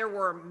like there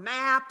were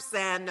maps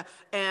and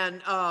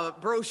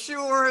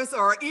brochures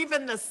or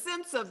even the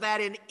sense of that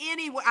in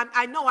any way.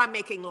 I know I'm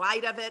making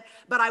light of it,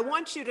 but I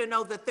want you to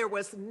know that there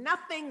was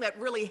nothing that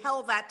really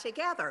held that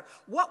together.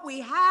 What we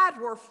had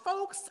were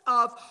folks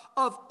of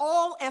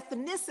all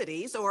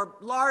ethnicities, or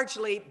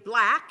largely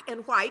black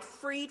and white,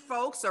 freed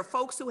folks or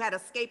folks who had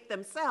escaped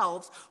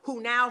themselves,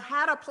 who now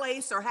had a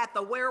place or had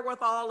the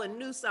wherewithal and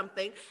knew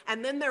something.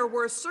 And then there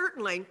were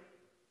certainly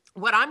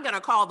what I'm going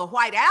to call the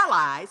white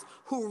allies,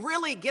 who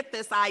really get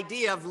this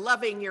idea of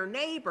loving your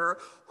neighbor,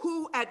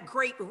 who at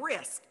great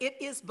risk. It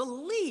is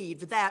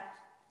believed that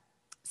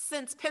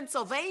since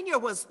Pennsylvania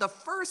was the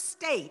first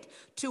state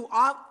to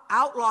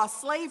outlaw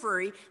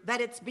slavery, that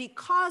it's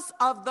because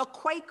of the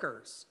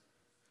Quakers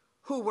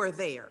who were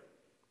there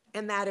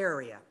in that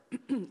area.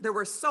 There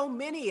were so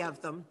many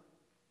of them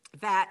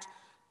that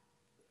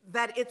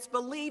it's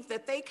believed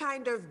that they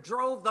kind of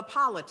drove the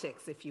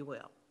politics, if you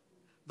will,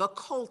 the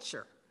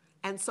culture.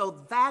 And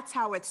so that's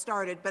how it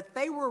started. But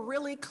they were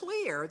really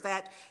clear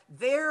that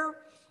their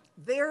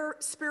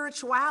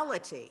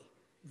spirituality,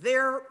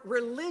 their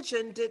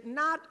religion did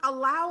not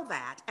allow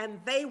that, and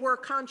they were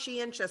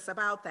conscientious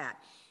about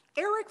that.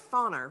 Eric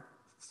Foner,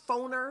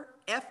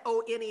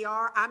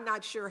 F-O-N-E-R, I'm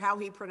not sure how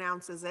he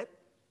pronounces it,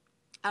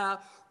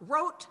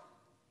 wrote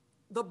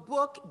the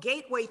book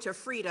Gateway to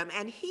Freedom,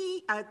 and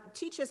he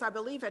teaches, I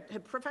believe, a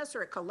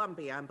professor at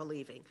Columbia, I'm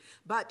believing.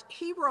 But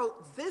he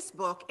wrote this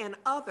book and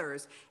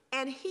others,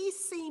 and he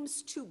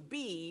seems to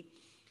be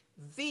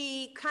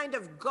the kind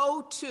of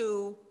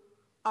go-to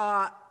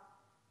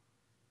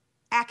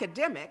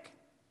academic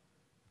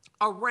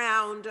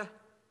around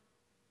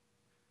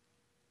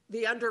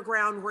the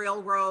Underground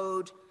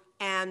Railroad,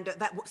 and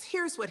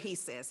here's what he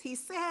says. He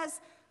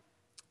says,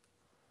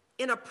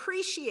 in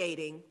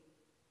appreciating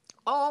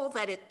all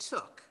that it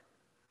took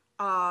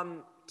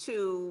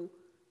to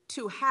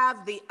to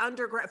have the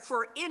underground,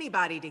 for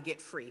anybody to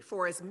get free,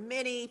 for as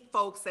many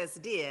folks as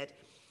did,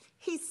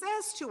 he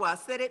says to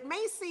us that it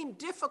may seem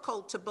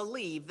difficult to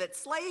believe that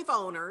slave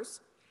owners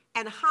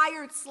and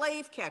hired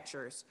slave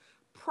catchers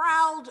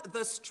prowled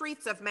the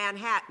streets of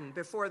Manhattan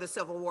before the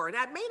Civil War.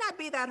 That may not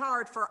be that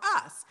hard for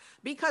us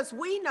because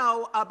we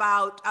know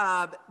about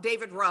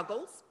David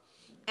Ruggles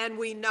and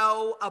we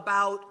know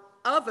about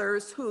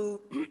others who,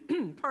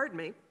 pardon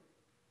me,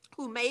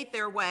 who made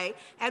their way.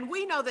 And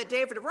we know that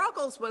David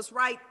Ruggles was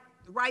right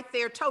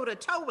there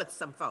toe-to-toe with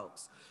some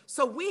folks.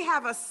 So we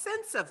have a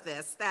sense of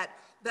this, that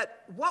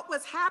what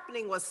was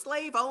happening was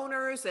slave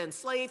owners and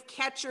slave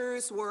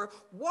catchers were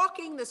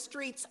walking the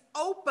streets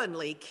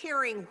openly,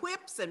 carrying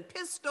whips and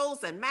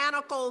pistols and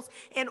manacles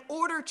in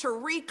order to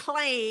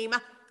reclaim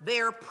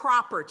their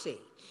property.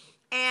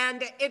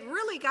 And it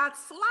really got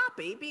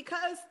sloppy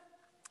because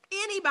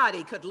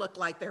anybody could look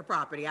like their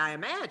property, I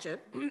imagine.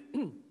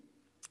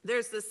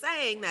 There's the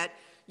saying that,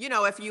 you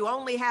know, if you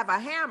only have a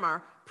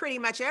hammer, pretty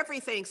much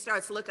everything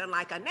starts looking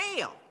like a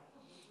nail.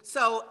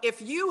 So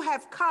if you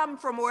have come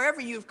from wherever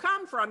you've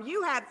come from,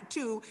 you have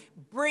to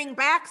bring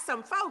back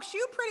some folks.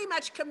 You pretty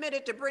much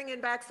committed to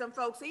bringing back some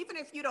folks, even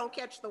if you don't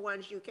catch the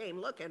ones you came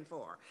looking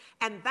for.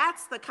 And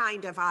that's the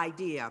kind of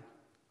idea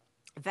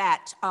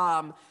that,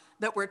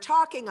 that we're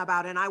talking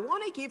about. And I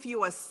want to give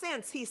you a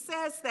sense. He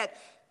says that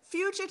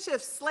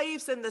fugitive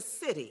slaves in the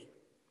city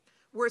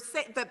were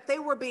that they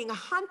were being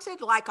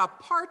hunted like a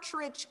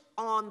partridge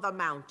on the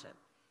mountain.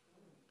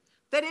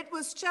 That it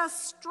was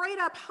just straight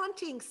up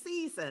hunting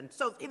season.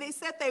 So they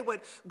said they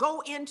would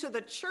go into the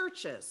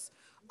churches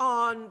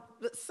on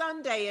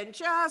Sunday and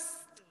just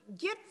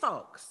get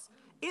folks.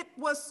 It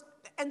was,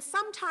 and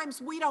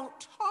sometimes we don't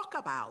talk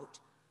about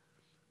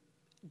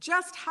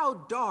just how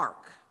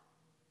dark,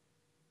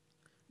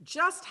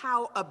 just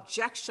how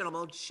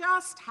objectionable,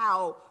 just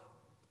how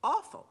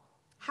awful,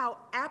 how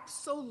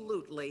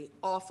absolutely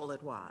awful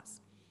it was.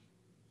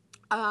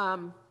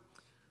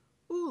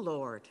 Ooh,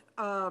 Lord.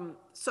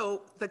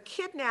 So the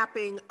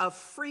kidnapping of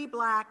free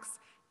blacks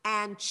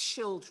and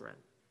children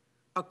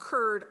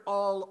occurred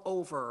all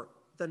over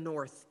the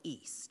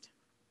Northeast.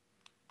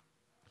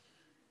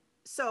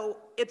 So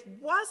it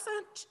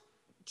wasn't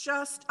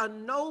just a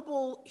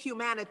noble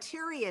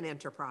humanitarian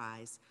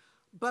enterprise,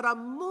 but a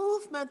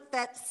movement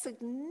that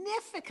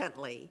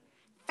significantly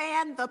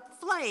fanned the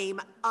flame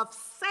of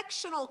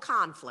sectional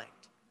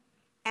conflict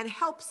and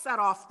helped set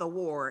off the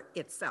war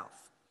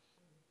itself.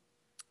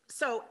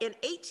 So in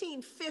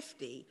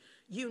 1850,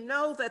 you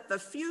know that the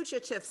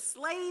Fugitive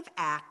Slave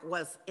Act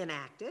was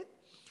enacted.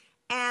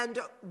 And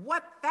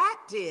what that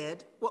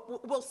did,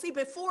 we'll see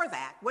before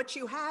that, what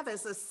you have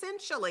is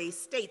essentially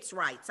states'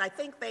 rights. I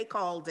think they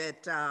called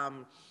it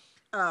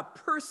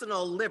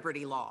personal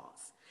liberty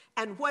laws.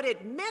 And what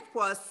it meant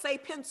was, say,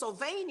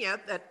 Pennsylvania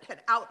that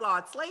had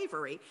outlawed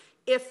slavery,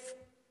 if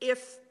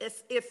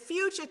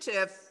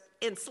fugitive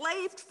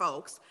enslaved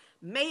folks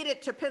made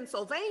it to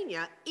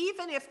Pennsylvania,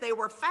 even if they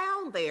were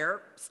found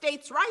there,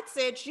 states' rights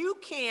said you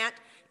can't,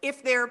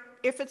 if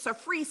it's a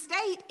free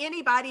state,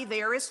 anybody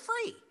there is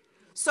free.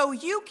 So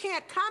you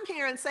can't come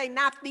here and say,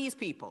 not these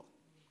people,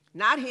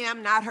 not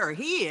him, not her.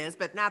 He is,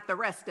 but not the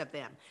rest of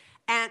them.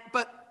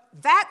 But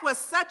that was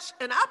such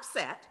an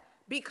upset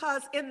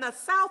because in the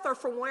South or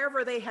from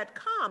wherever they had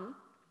come,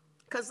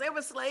 because there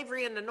was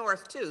slavery in the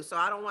North too, so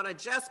I don't want to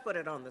just put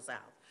it on the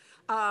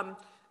South.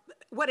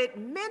 What it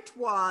meant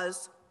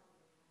was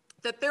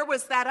that there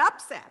was that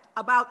upset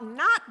about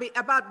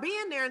about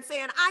being there and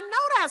saying, I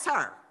know that's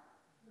her,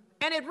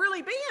 and it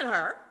really being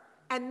her,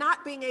 and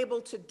not being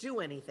able to do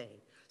anything.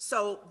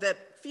 So the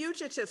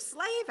Fugitive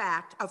Slave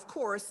Act, of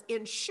course,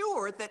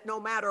 ensured that no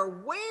matter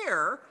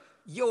where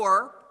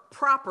your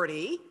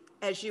property,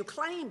 as you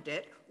claimed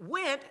it,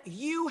 went,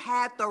 you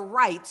had the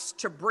rights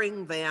to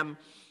bring them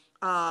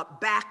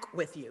back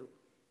with you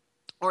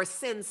or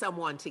send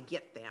someone to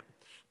get them.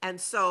 And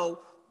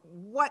so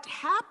what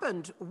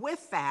happened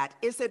with that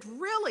is it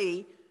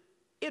really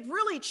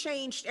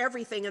changed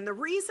everything. And the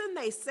reason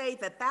they say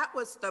that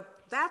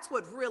that's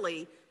what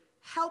really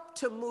helped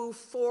to move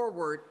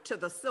forward to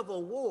the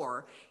Civil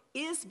War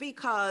is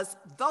because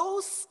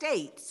those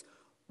states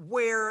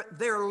where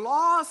their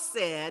laws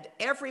said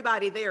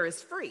everybody there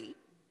is free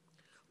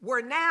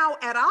were now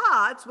at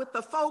odds with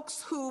the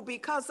folks who,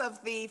 because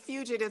of the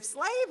Fugitive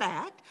Slave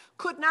Act,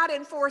 could not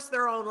enforce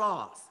their own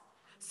laws.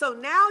 So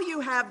now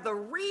you have the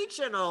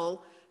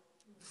regional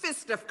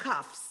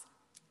fisticuffs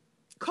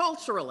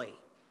culturally,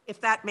 if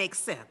that makes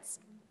sense.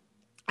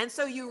 And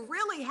so you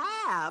really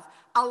have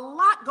a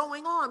lot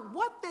going on.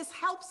 What this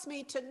helps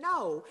me to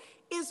know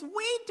is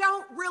we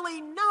don't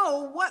really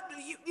know what,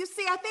 you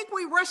see, I think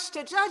we rush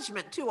to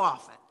judgment too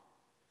often.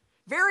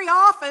 Very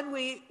often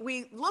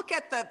we look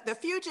at the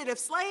Fugitive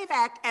Slave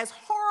Act as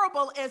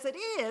horrible as it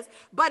is,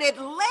 but it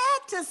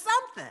led to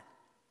something.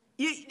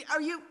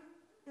 I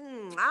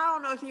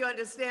don't know if you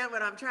understand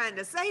what I'm trying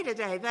to say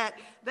today, that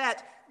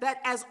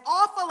as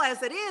awful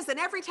as it is, and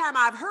every time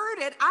I've heard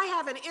it, I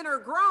have an inner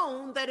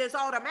groan that is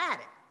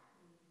automatic.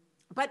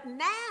 But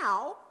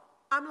now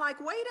I'm like,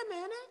 wait a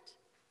minute.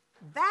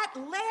 that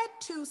led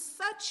to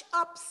such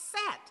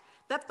upset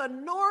that the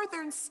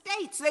northern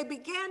states, they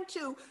began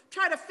to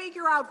try to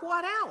figure out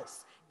what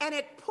else. And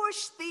it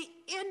pushed the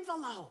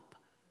envelope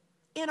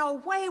in a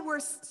way where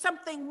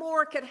something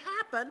more could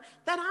happen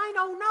that I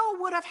don't know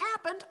would have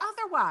happened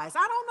otherwise.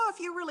 I don't know if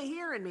you're really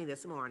hearing me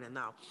this morning,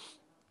 though.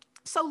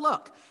 So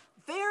look,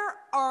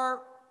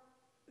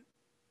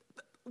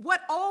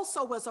 what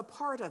also was a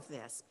part of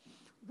this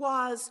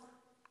was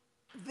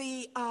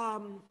the,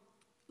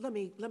 let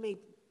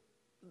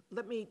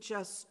me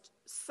just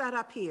set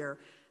up here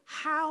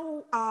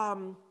how,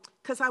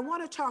 because I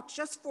want to talk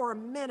just for a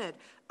minute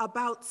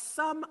about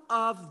some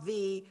of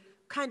the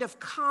kind of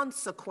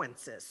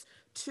consequences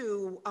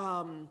to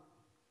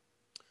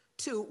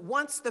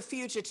once the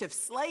Fugitive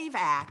Slave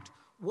Act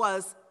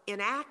was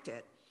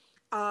enacted.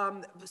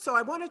 So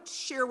I want to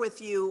share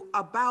with you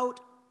about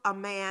a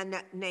man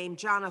named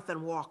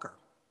Jonathan Walker.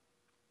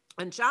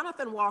 And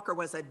Jonathan Walker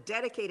was a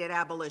dedicated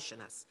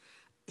abolitionist,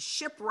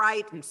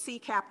 shipwright and sea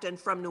captain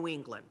from New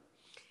England.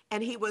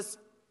 And he's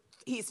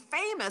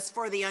famous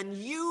for the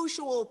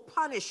unusual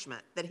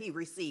punishment that he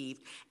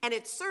received, and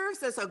it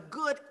serves as a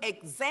good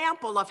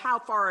example of how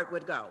far it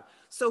would go.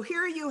 So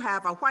here you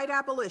have a white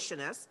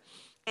abolitionist,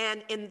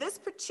 and in this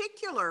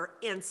particular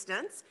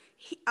instance,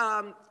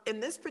 the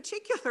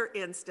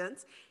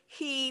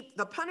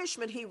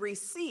punishment he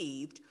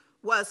received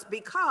was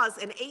because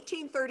in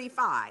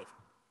 1835,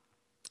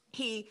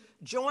 he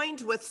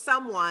joined with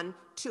someone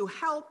to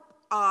help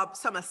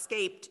some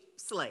escaped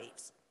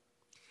slaves.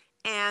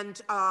 And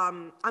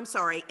in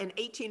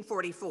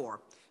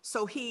 1844.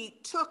 So he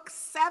took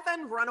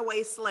 7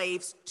 runaway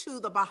slaves to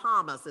the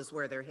Bahamas is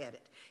where they're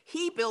headed.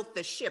 He built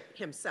the ship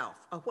himself,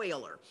 a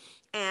whaler.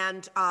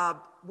 And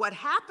what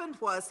happened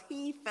was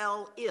he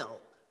fell ill.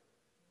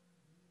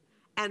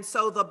 And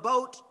so the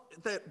boat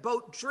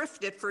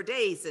drifted for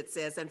days, it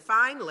says. And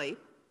finally,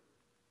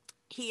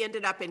 he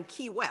ended up in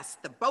Key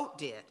West, the boat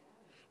did.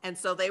 And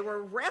so they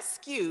were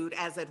rescued,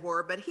 as it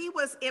were, but he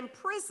was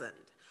imprisoned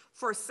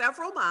for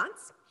several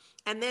months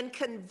and then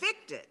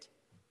convicted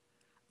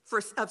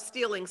of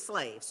stealing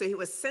slaves. So he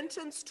was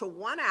sentenced to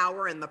 1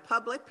 hour in the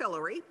public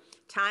pillory,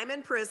 time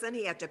in prison.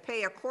 He had to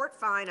pay a court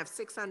fine of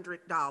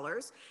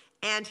 $600.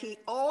 And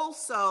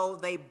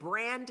they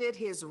branded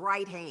his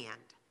right hand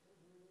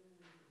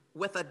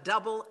with a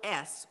double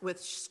S, which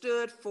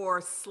stood for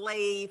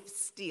slave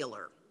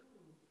stealer.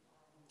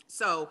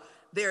 So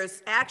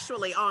there's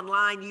actually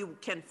online you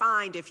can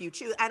find if you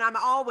choose, and I'm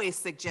always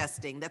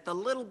suggesting that the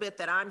little bit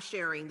that I'm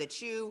sharing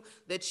that you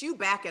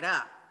back it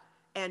up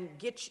and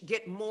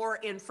get more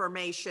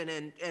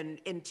information and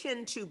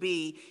intend to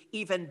be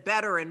even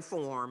better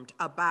informed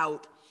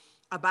about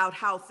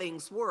how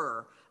things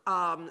were.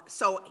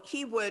 So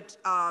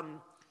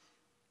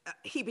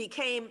he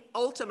became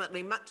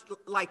ultimately, much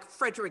like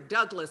Frederick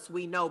Douglass,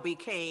 we know,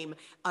 became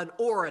an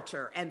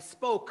orator and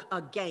spoke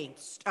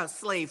against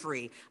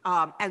slavery.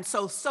 And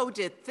so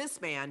did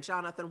this man,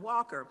 Jonathan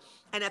Walker.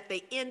 And at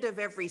the end of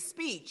every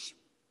speech,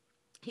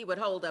 he would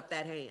hold up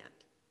that hand.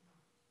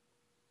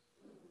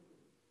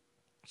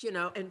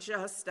 And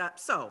just,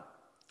 so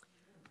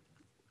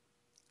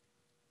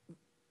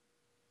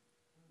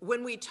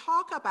when we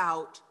talk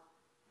about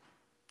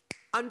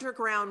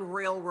Underground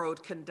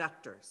Railroad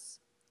conductors,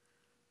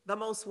 the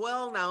most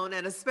well-known,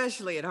 and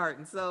especially at Heart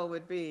and Soul,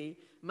 would be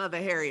Mother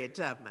Harriet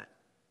Tubman,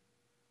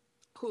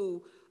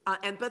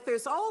 but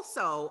there's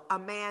also a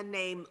man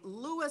named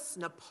Louis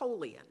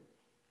Napoleon,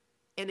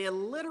 an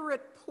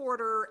illiterate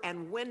porter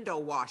and window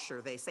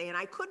washer, they say, and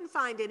I couldn't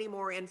find any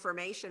more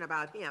information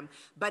about him,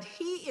 but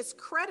he is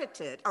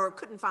credited, or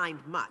couldn't find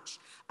much,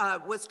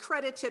 was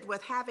credited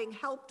with having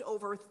helped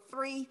over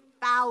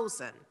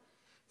 3,000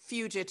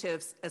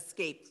 fugitives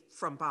escape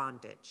from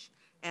bondage.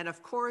 And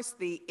of course,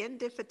 the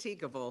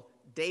indefatigable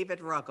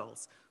David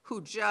Ruggles,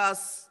 who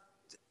just,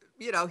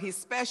 he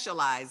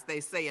specialized, they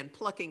say, in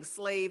plucking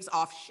slaves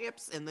off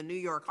ships in the New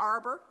York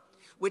harbor,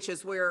 which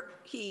is where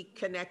he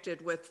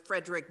connected with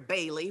Frederick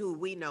Bailey, who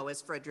we know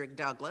as Frederick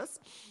Douglass,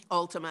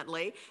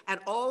 ultimately, and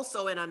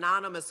also in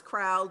anonymous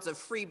crowds of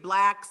free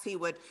blacks,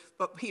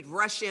 he'd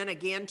rush in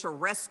again to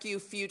rescue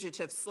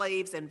fugitive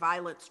slaves in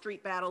violent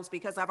street battles,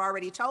 because I've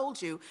already told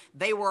you,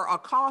 they were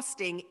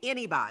accosting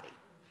anybody.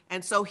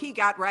 And so he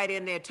got right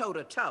in there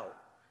toe-to-toe,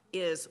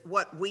 is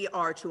what we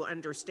are to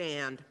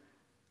understand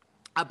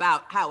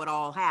about how it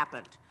all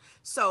happened.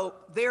 So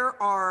there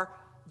are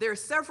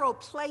several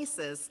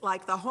places,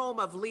 like the home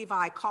of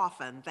Levi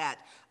Coffin that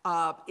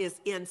is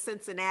in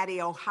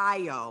Cincinnati,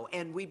 Ohio,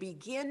 and we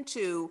begin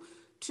to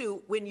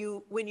when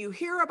you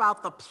hear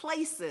about the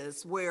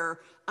places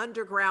where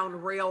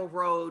Underground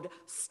Railroad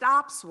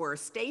stops were,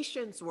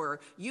 stations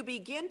were, you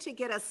begin to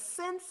get a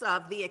sense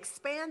of the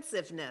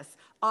expansiveness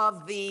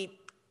of the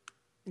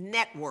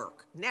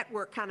network.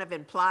 Network kind of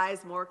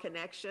implies more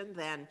connection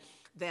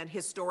than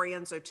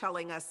historians are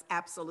telling us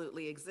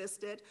absolutely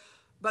existed.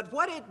 But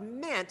what it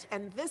meant,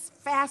 and this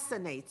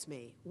fascinates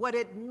me, what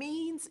it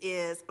means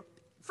is,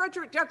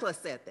 Frederick Douglass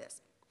said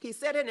this. He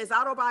said in his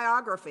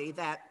autobiography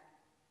that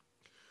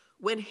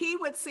when he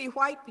would see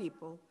white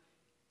people,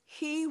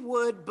 he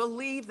would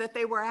believe that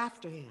they were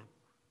after him.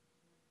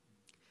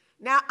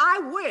 Now,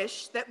 I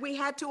wish that we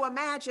had to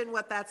imagine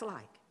what that's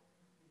like.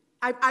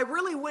 I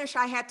really wish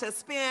I had to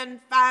spend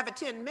 5 or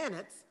 10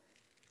 minutes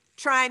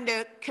trying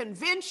to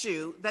convince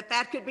you that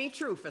that could be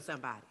true for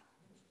somebody.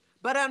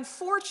 But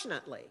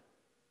unfortunately,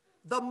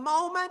 the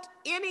moment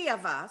any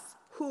of us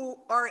who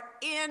are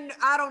in,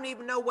 I don't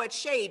even know what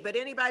shade, but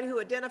anybody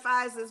who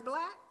identifies as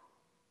black,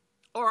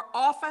 or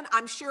often,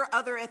 I'm sure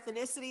other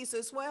ethnicities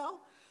as well,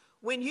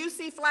 when you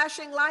see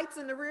flashing lights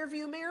in the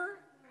rearview mirror,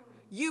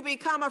 you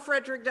become a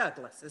Frederick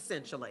Douglass,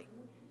 essentially.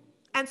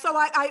 And so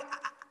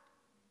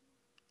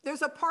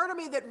there's a part of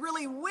me that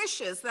really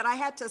wishes that I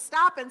had to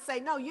stop and say,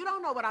 no, you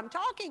don't know what I'm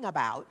talking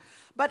about,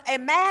 but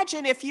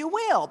imagine if you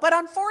will. But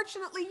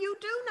unfortunately, you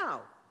do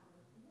know.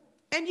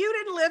 And you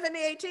didn't live in the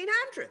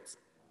 1800s.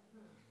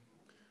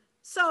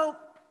 So,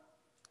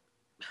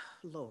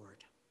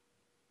 Lord,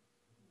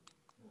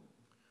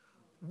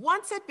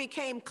 once it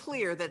became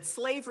clear that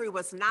slavery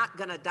was not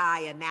going to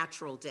die a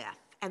natural death,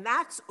 and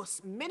that's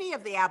many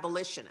of the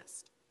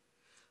abolitionists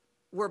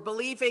were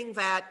believing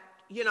that,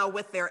 you know,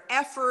 with their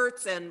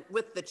efforts and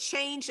with the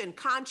change in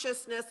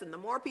consciousness and the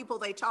more people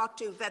they talked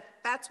to,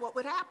 that's what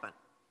would happen.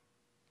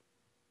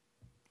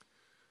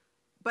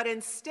 But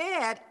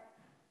instead,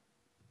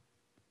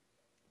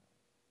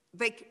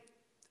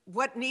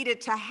 what needed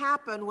to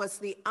happen was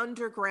the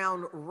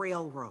Underground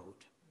Railroad,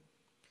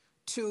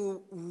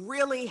 to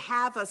really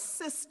have a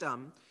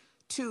system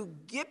to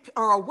get,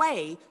 or a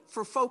way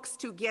for folks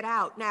to get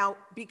out. Now,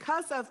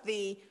 because of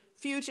the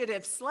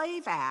Fugitive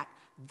Slave Act,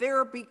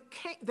 there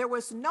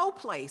was no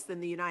place in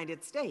the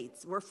United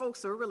States where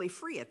folks were really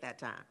free at that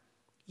time.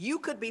 You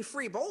could be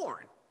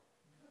freeborn,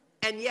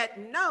 and yet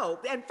no.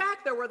 In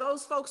fact, there were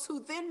those folks who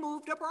then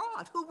moved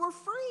abroad who were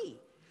free,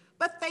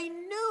 but they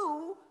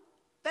knew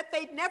that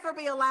they'd never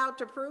be allowed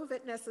to prove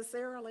it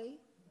necessarily.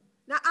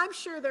 Now, I'm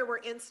sure there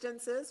were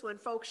instances when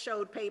folks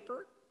showed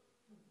paper.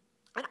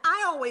 And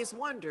I always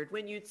wondered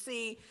when you'd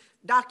see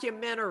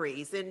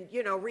documentaries and,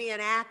 you know,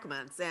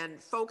 reenactments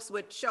and folks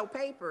would show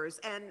papers.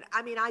 And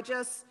I mean,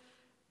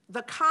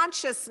 the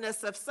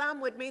consciousness of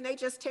some would mean they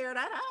just tear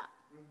that up.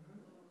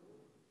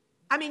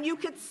 I mean, you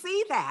could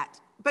see that,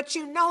 but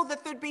you know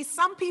that there'd be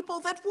some people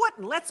that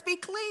wouldn't. Let's be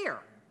clear.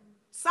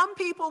 Some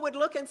people would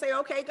look and say,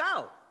 okay,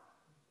 go.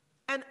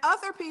 And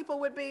other people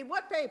would be,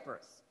 what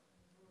papers?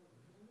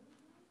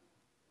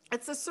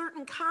 It's a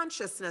certain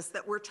consciousness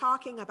that we're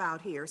talking about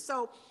here.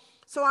 So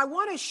I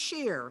want to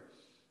share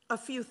a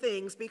few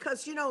things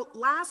because, you know,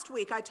 last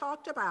week I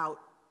talked about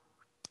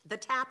the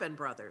Tappan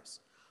brothers,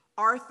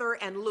 Arthur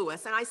and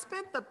Lewis, and I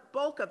spent the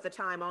bulk of the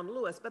time on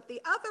Lewis, but the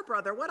other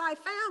brother, what I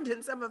found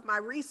in some of my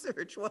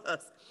research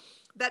was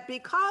that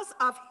because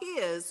of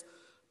his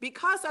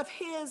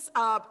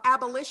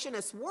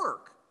abolitionist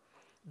work,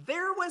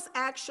 there was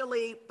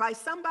actually, by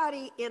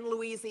somebody in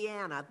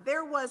Louisiana,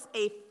 there was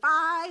a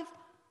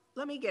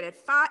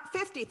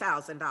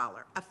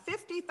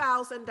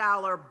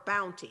 $50,000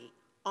 bounty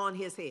on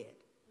his head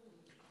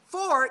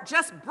for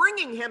just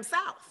bringing him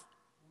south.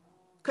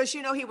 Because,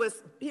 you know, he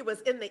was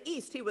in the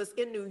East, he was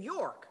in New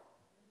York.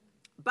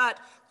 But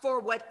for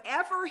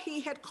whatever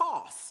he had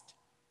cost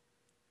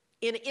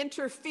in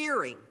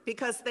interfering,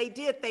 because they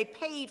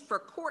paid for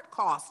court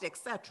costs,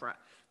 etc.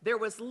 There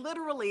was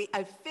literally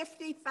a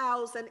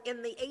 $50,000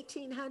 in the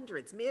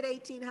 1800s,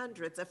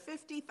 mid-1800s, a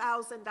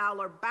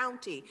 $50,000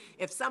 bounty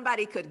if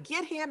somebody could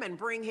get him and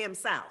bring him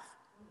south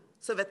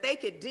so that they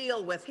could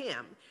deal with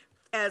him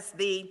as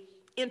the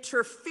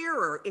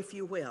interferer, if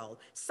you will.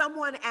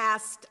 Someone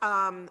asked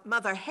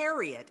Mother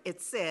Harriet,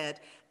 it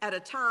said, at a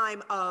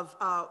time of,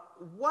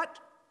 what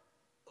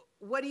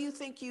do you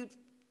think you'd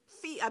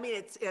feel? I mean,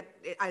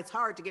 it's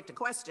hard to get the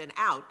question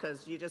out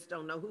because you just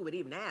don't know who would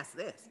even ask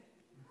this.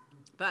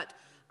 But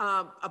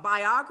a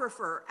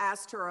biographer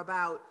asked her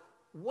about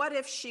what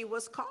if she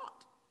was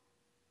caught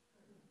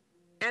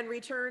and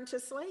returned to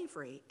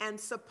slavery. And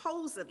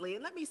supposedly,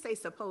 and let me say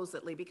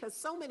supposedly because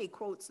so many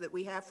quotes that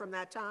we have from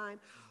that time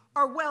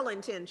are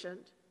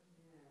well-intentioned,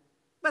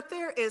 but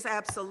there is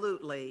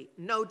absolutely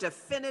no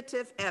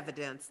definitive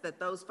evidence that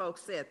those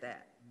folks said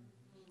that.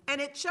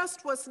 And it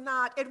just was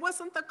not, it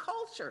wasn't the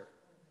culture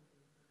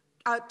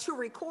to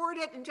record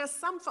it, and just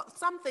some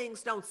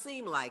things don't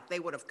seem like they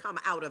would have come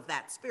out of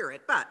that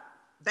spirit. But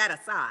that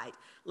aside,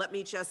 let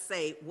me just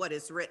say what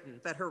is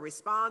written, that her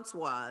response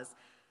was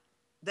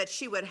that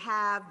she would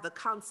have the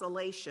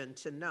consolation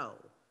to know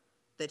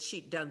that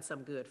she'd done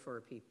some good for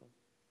her people,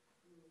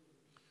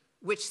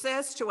 which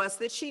says to us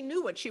that she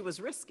knew what she was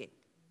risking,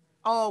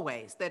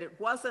 always, that it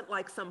wasn't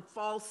like some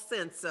false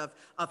sense of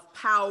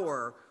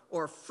power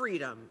or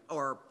freedom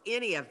or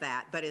any of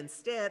that, but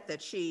instead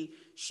that she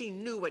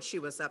knew what she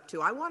was up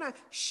to. I want to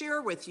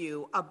share with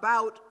you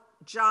about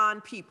John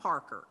P.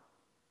 Parker,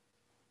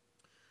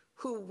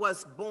 who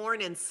was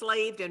born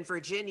enslaved in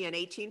Virginia in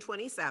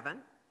 1827.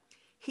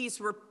 He's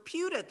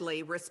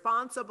reputedly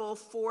responsible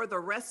for the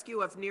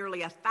rescue of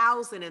nearly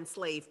 1,000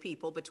 enslaved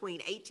people between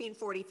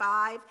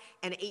 1845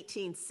 and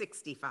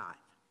 1865.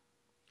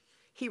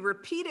 He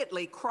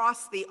repeatedly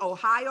crossed the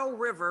Ohio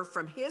River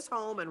from his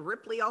home in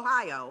Ripley,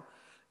 Ohio,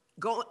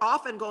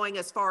 often going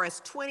as far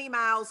as 20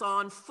 miles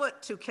on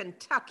foot to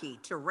Kentucky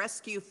to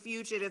rescue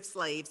fugitive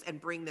slaves and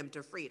bring them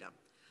to freedom.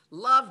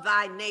 Love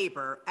thy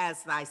neighbor as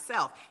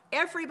thyself.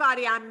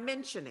 Everybody I'm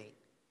mentioning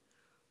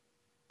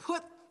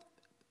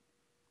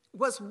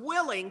was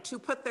willing to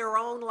put their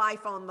own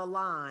life on the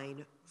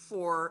line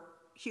for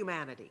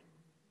humanity.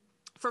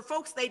 For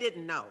folks they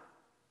didn't know,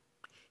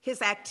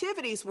 his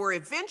activities were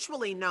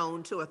eventually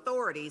known to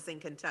authorities in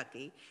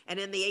Kentucky, and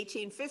in the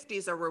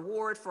 1850s, a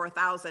reward for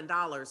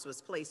 $1,000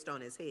 was placed on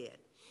his head.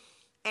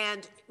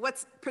 And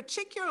what's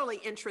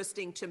particularly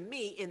interesting to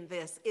me in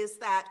this is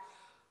that,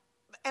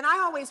 and I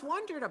always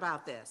wondered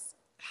about this,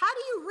 how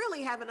do you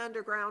really have an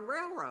underground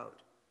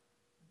railroad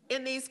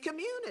in these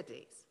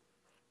communities?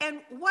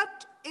 And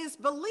what is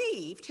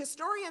believed,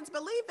 historians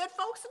believe that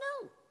folks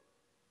knew.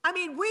 I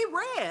mean, we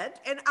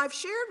read, and I've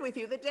shared with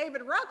you that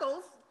David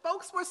Ruggles,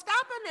 folks were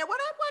stopping there. Well,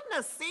 that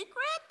wasn't a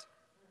secret.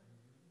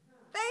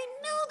 They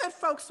knew that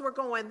folks were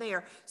going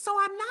there. So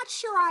I'm not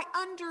sure I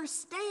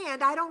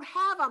understand. I don't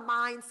have a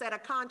mindset, a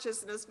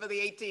consciousness for the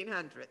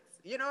 1800s.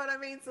 You know what I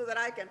mean? So that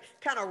I can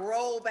kind of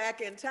roll back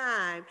in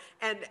time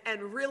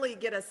and really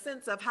get a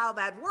sense of how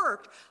that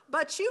worked.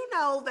 But you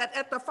know that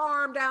at the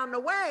farm down the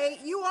way,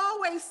 you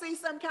always see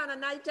some kind of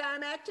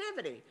nighttime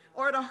activity,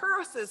 or the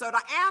horses or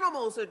the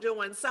animals are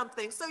doing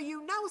something. So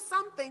you know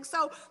something.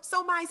 So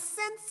my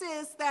sense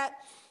is that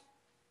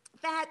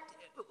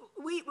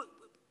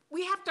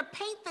we have to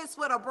paint this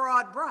with a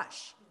broad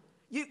brush.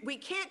 We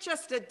can't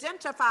just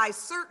identify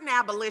certain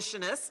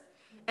abolitionists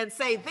and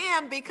say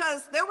them,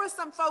 because there were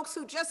some folks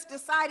who just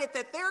decided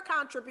that their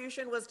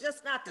contribution was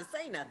just not to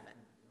say nothing.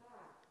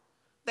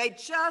 They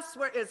just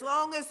were, as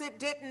long as it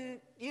didn't,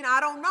 I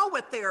don't know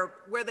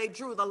where they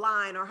drew the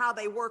line or how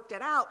they worked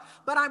it out,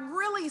 but I'm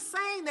really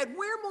saying that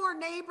we're more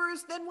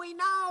neighbors than we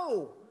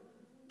know.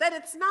 That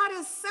it's not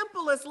as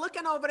simple as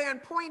looking over there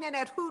and pointing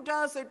at who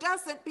does or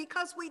doesn't,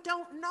 because we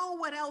don't know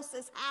what else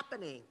is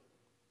happening.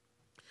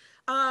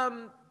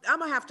 I'm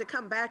gonna have to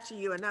come back to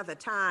you another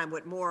time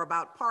with more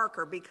about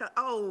Parker, because,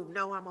 I'm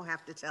gonna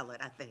have to tell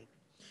it, I think.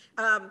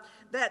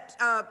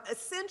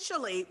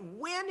 Essentially,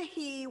 when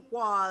he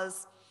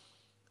was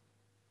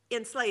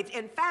enslaved,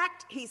 in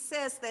fact, he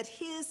says that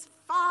his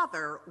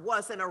father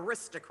was an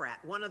aristocrat,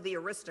 one of the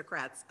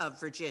aristocrats of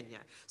Virginia.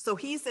 So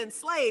he's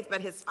enslaved,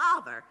 but his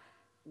father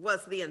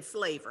was the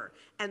enslaver.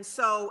 And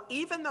so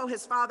even though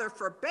his father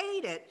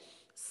forbade it,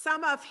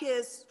 some of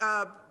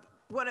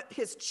one of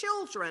his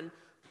children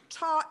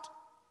taught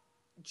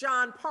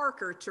John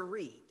Parker to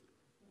read.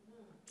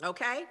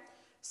 Okay?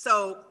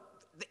 So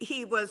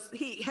he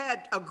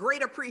had a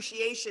great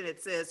appreciation,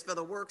 it says, for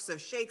the works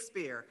of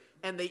Shakespeare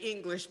and the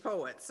English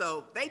poets.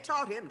 So they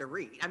taught him to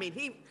read. I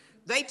mean,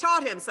 they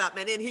taught him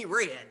something and then he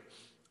read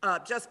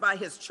just by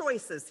his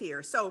choices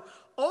here. So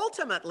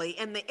ultimately,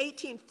 in the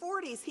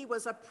 1840s, he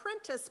was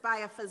apprenticed by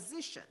a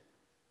physician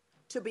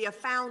to be a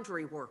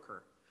foundry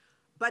worker.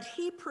 But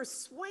he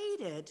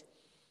persuaded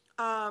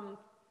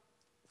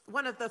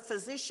one of the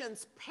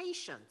physician's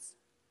patients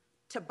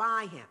to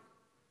buy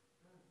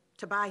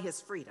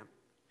his freedom.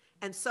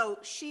 And so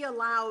she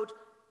allowed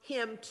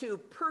him to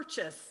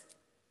purchase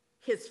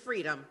his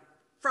freedom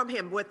from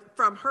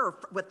her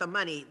with the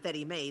money that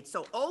he made.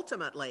 So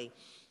ultimately,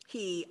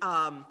 he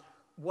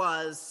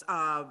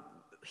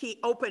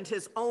opened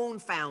his own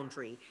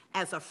foundry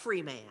as a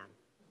free man.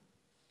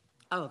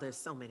 Oh, there's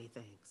so many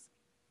things.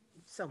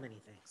 So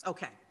many things.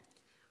 Okay.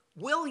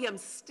 William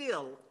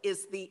Still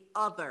is the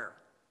other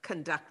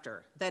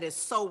conductor that is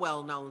so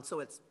well known.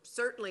 So it's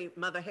certainly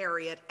Mother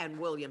Harriet and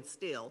William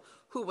Still,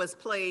 who was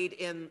played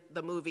in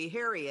the movie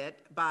Harriet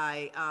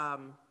by,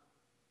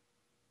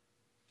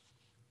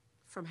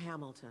 from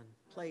Hamilton,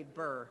 played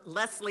Burr,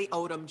 Leslie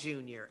Odom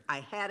Jr.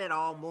 I had it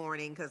all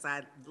morning because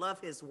I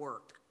love his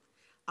work.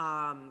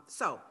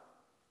 So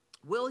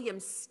William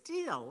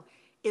Still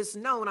is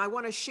known. I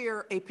want to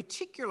share a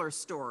particular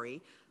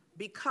story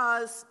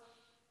because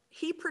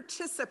he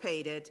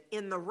participated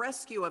in the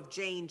rescue of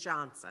Jane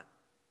Johnson,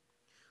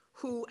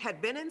 who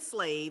had been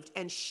enslaved,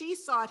 and she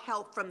sought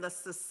help from the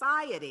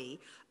society.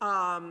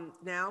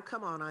 Now,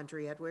 come on,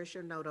 Andrea, where's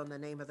your note on the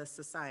name of the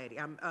society?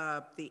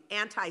 The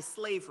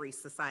Anti-Slavery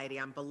Society,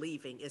 I'm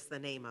believing, is the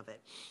name of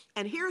it.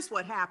 And here's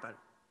what happened.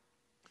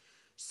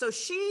 So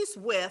she's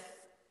with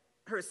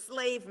her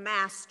slave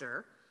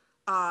master,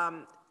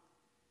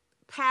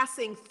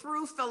 passing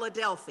through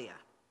Philadelphia.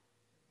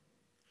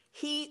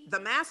 The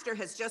master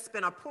has just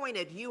been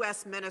appointed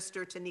U.S.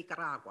 minister to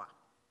Nicaragua.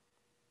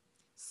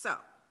 So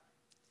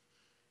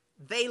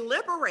they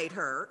liberate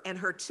her and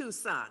her two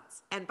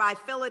sons, and by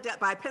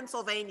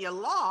Pennsylvania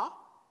law,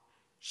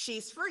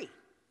 she's free.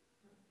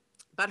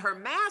 But her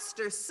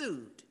master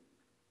sued.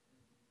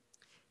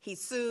 He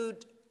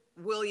sued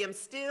William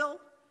Still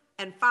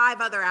and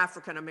 5 other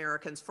African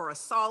Americans for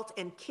assault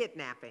and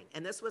kidnapping,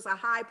 and this was a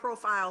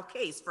high-profile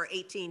case for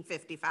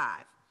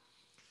 1855.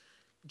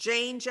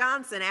 Jane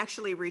Johnson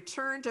actually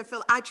returned to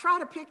Philadelphia. I try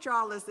to picture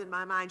all this in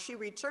my mind. She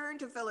returned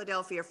to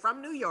Philadelphia from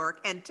New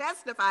York and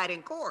testified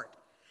in court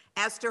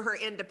as to her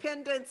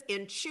independence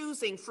in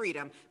choosing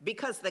freedom,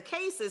 because the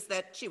case is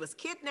that she was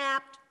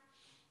kidnapped,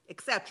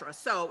 etc.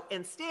 So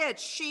instead,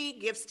 she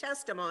gives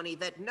testimony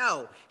that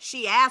no,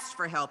 she asked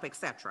for help,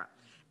 etc.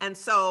 And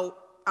so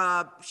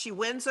she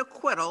wins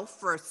acquittal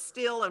for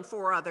Still and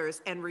 4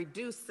 others and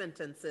reduced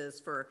sentences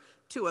for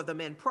 2 of the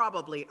men,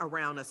 probably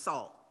around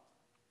assault.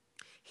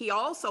 He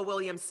also,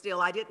 William Still,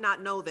 I did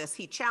not know this,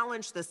 he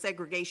challenged the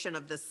segregation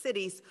of the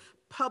city's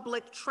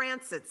public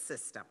transit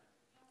system,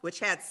 which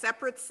had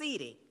separate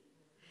seating.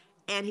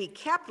 And he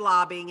kept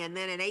lobbying, and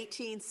then in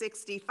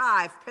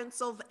 1865,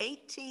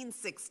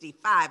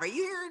 are you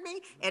hearing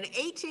me? In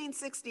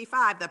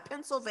 1865, the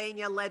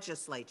Pennsylvania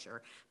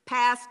legislature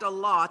passed a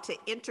law to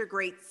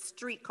integrate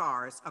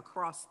streetcars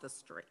across the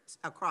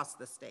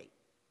state.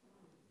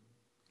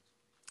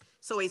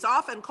 So he's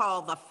often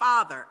called the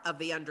father of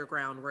the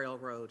Underground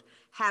Railroad,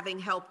 having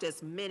helped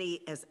as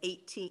many as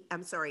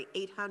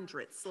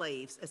 800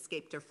 slaves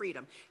escape to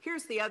freedom.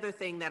 Here's the other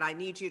thing that I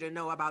need you to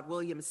know about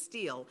William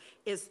Still,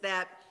 is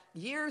that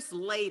years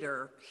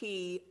later,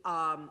 he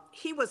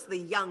was the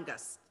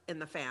youngest in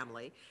the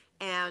family,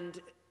 and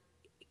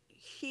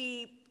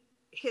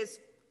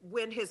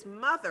when his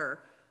mother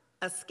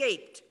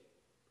escaped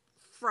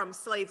from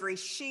slavery,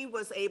 she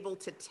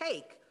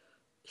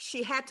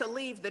had to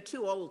leave the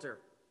 2 older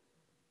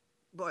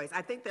boys.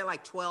 I think they're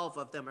like 12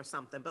 of them or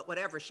something, but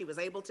whatever. She was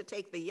able to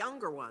take the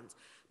younger ones,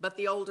 but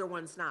the older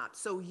ones not.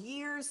 So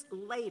years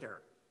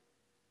later,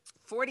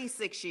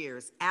 46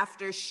 years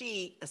after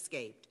she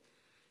escaped,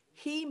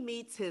 he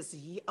meets his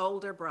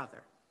older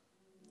brother.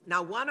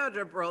 Now, one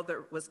older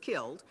brother was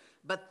killed,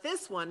 but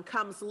this one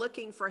comes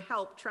looking for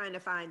help trying to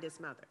find his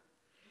mother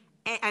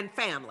and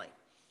family.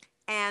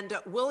 And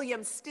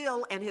William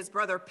Still and his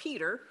brother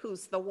Peter,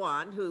 who's the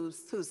one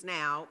who's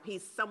now,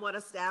 he's somewhat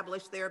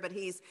established there, but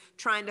he's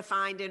trying to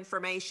find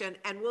information.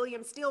 And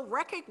William Still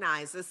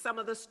recognizes some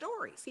of the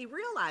stories. He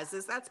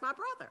realizes that's my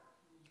brother.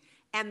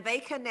 And they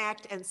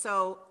connect, and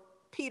so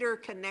Peter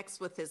connects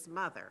with his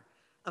mother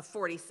of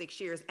 46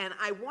 years. And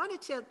I wanted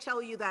to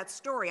tell you that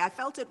story. I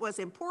felt it was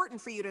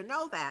important for you to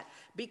know that,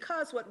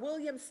 because what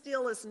William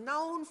Still is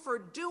known for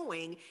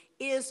doing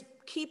is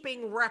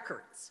keeping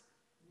records.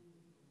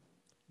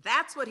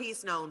 That's what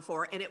he's known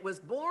for, and it was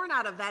born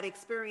out of that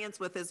experience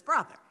with his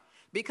brother,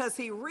 because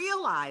he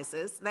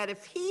realizes that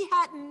if he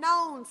hadn't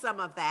known some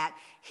of that,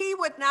 he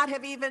would not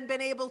have even been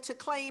able to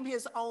claim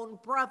his own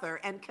brother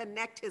and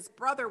connect his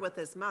brother with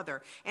his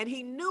mother. And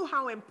he knew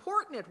how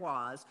important it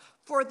was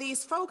for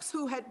these folks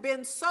who had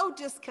been so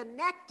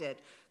disconnected,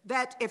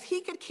 that if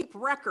he could keep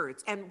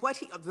records, and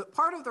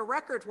part of the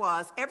record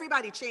was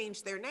everybody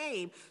changed their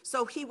name,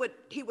 so he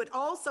would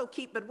also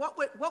keep, but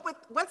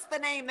what's the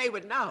name they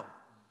would know,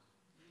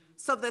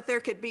 so that there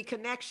could be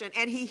connection.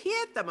 And he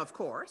hid them, of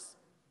course,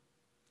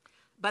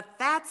 but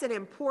that's an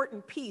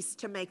important piece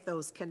to make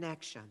those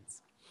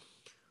connections.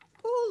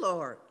 Oh,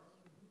 Lord.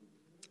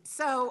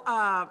 So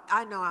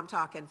I know I'm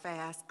talking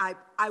fast.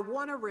 I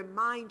want to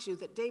remind you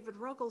that David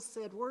Ruggles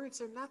said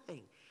words are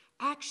nothing.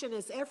 Action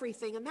is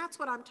everything, and that's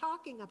what I'm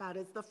talking about,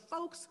 is the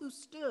folks who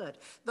stood,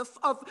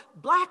 of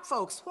black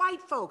folks,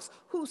 white folks,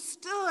 who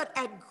stood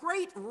at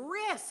great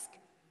risk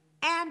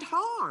and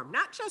harm,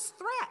 not just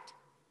threat,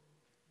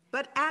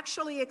 but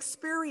actually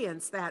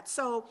experience that.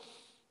 So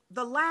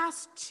the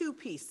last 2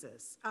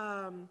 pieces,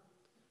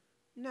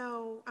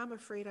 no, I'm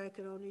afraid I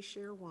could only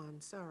share one,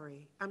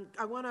 sorry.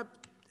 I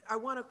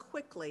wanna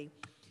quickly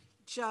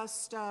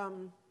just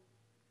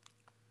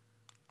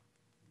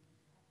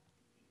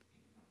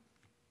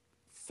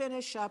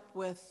finish up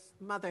with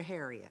Mother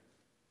Harriet.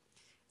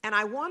 And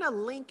I wanna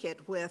link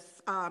it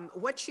with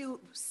what you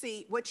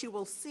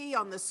will see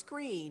on the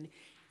screen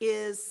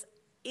is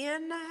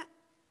in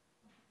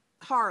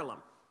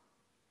Harlem,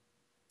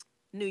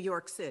 New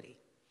York City,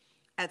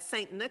 at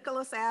St.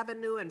 Nicholas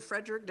Avenue and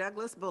Frederick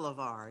Douglass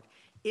Boulevard,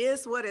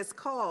 is what is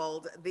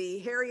called the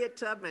Harriet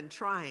Tubman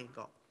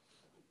Triangle.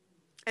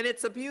 And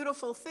it's a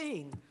beautiful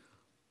thing.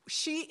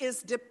 She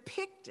is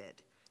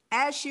depicted,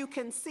 as you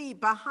can see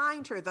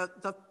behind her,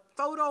 the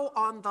photo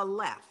on the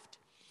left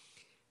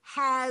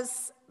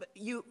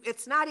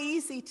it's not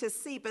easy to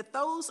see, but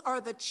those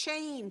are the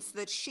chains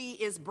that she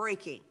is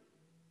breaking.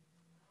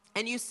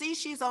 And you see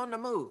she's on the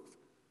move.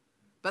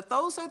 But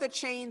those are the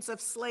chains of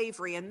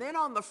slavery. And then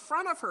on the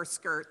front of her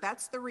skirt,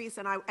 that's the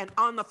reason and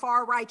on the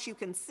far right, you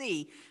can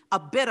see a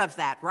bit of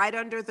that right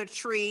under the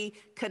tree,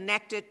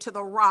 connected to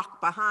the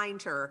rock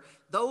behind her.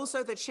 Those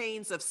are the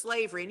chains of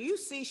slavery. And you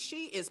see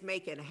she is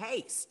making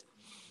haste.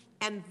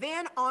 And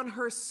then on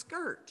her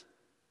skirt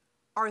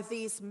are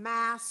these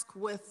masks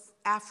with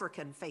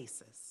African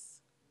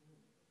faces.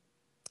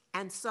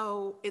 And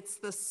so it's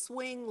the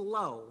Swing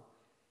Low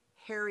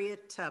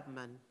Harriet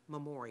Tubman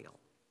Memorial.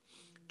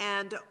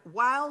 And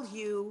while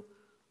you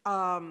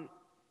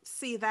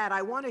see that,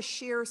 I want to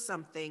share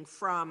something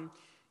from,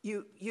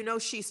 you know,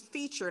 she's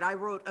featured. I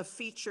wrote a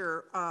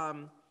feature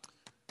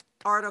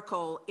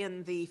article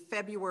in the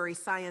February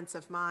Science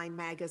of Mind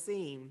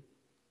magazine.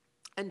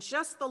 And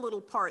just the little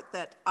part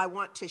that I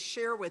want to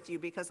share with you,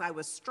 because I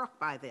was struck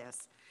by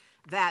this.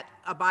 that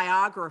a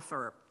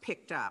biographer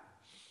picked up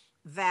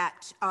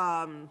that,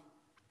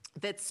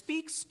 that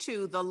speaks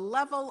to the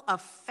level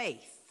of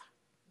faith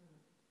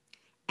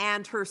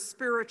and her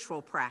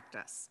spiritual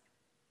practice.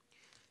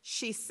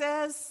 She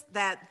says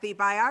that the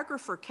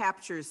biographer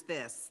captures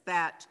this,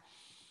 that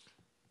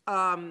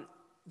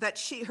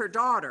her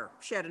daughter,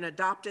 she had an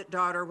adopted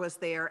daughter, was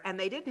there, and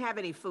they didn't have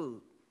any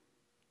food.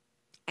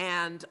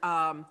 And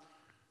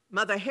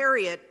Mother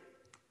Harriet,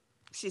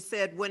 she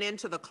said, went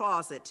into the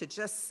closet to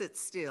just sit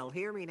still.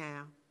 Hear me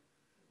now.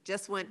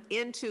 Just went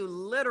into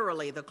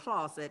literally the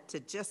closet to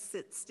just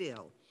sit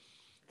still.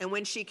 And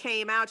when she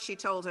came out, she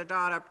told her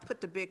daughter, put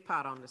the big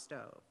pot on the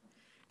stove.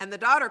 And the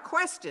daughter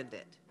questioned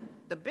it.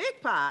 The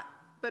big pot,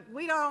 but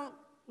we don't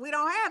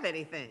have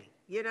anything,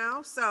 you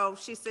know? So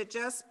she said,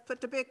 just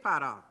put the big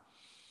pot on,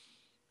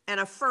 and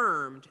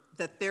affirmed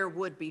that there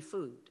would be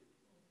food.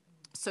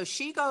 So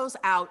she goes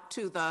out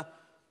to the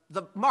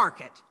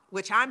market,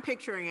 which I'm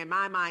picturing in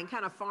my mind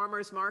kind of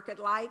farmer's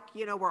market-like,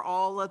 you know, where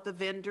all of the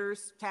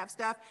vendors have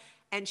stuff.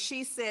 And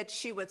she said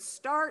she would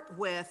start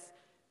with,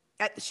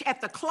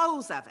 at the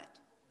close of it,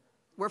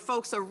 where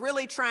folks are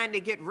really trying to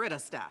get rid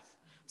of stuff.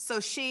 So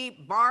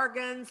she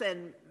bargains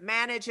and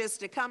manages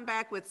to come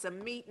back with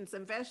some meat and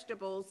some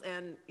vegetables,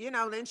 and, you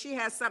know, then she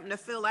has something to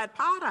fill that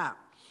pot up.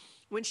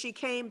 When she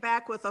came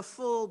back with a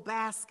full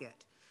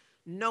basket,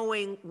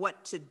 knowing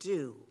what to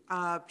do.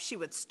 She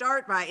would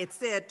start by, it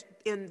said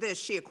in this,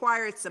 she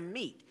acquired some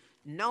meat,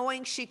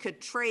 knowing she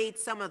could trade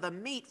some of the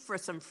meat for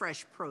some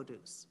fresh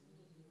produce.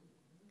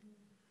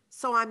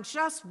 So I'm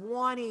just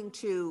wanting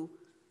to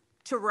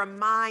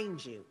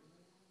remind you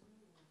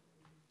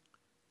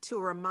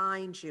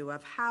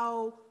of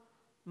how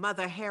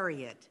Mother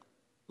Harriet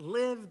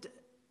lived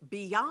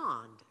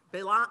beyond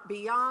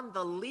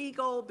the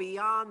legal,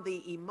 beyond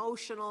the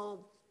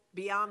emotional,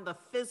 beyond the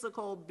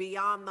physical,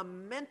 beyond the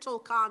mental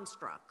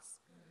constructs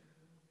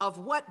of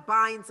what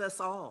binds us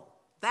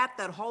all, that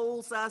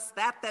holds us,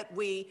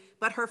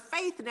 but her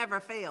faith never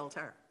failed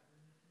her.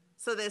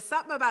 So there's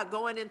something about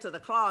going into the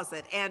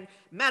closet, and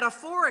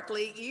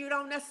metaphorically, you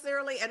don't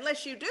necessarily,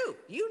 unless you do,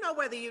 you know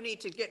whether you need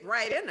to get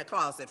right in the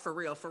closet for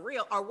real,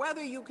 or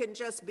whether you can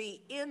just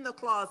be in the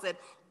closet,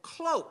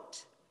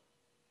 cloaked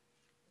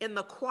in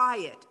the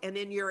quiet and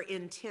in your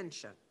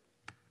intention.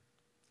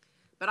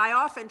 But I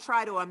often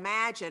try to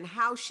imagine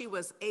how she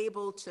was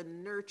able to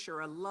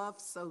nurture a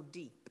love so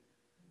deep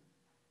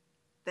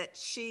that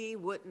she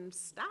wouldn't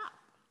stop,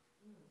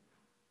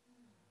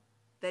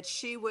 that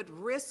she would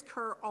risk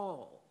her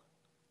all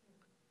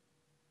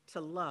to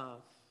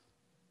love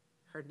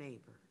her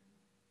neighbor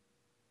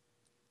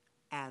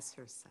as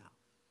herself.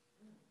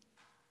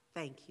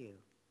 Thank you,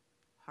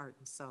 heart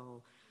and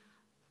soul.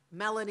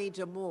 Melanie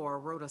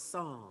DeMore wrote a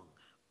song,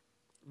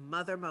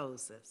 Mother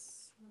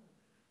Moses,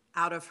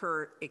 out of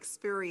her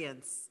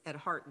experience at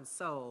Heart and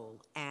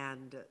Soul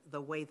and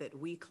the way that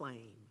we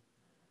claim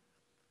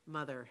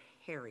Mother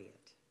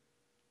Harriet.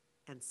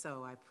 And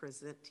so I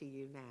present to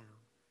you now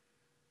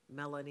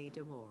Melanie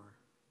DeMore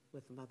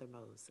with Mother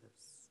Moses.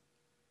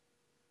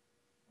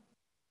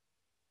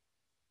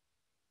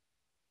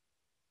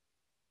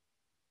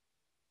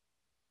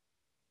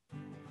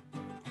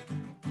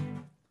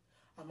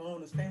 I'm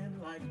gonna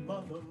stand like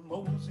Mother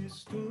Moses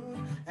stood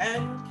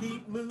and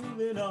keep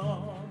moving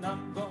on.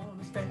 I'm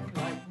gonna stand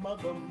like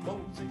Mother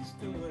Moses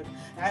stood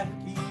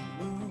and keep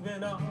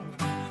moving on.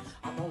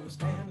 I'm gonna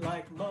stand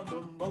like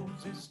Mother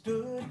Moses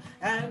stood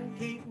and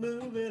keep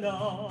moving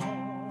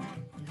on.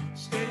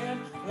 Stand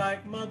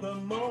like Mother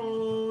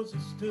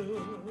Moses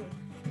stood.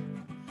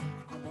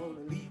 I'm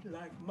gonna lead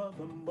like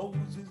Mother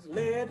Moses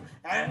led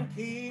and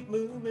keep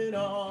moving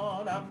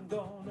on. I'm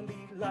gonna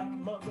lead like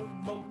Mother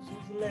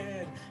Moses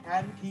led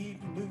and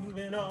keep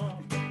moving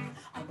on.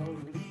 I'm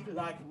gonna lead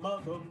like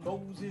Mother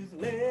Moses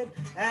led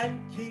and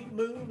keep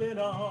moving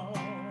on.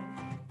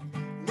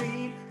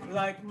 Lead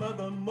like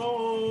Mother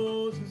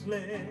Moses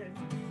led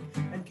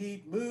and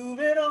keep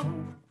moving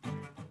on.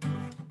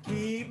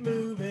 Keep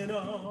moving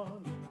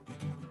on.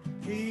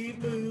 Keep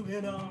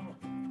moving on.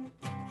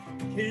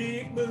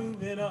 Keep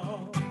moving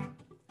on.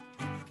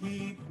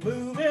 Keep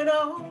moving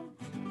on.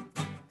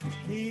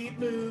 Keep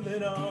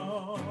moving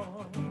on.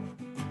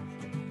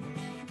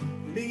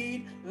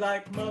 Lead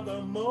like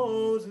Mother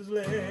Moses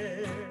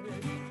led.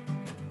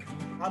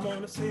 I'm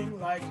gonna sing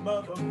like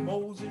Mother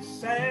Moses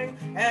sang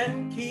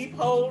and keep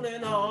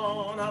holding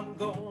on. I'm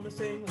gonna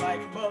sing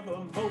like Mother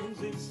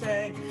Moses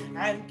sang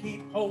and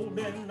keep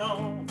holding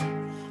on.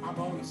 I'm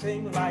gonna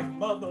sing like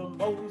Mother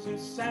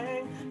Moses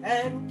sang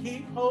and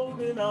keep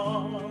holding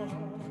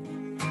on.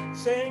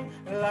 Sing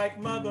like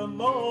Mother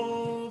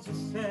Moses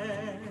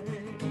sang.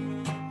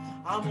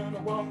 I'm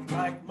gonna walk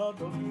like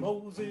Mother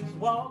Moses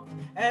walked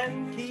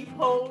and keep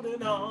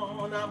holding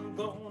on. I'm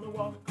gonna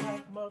walk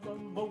like Mother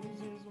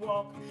Moses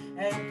walked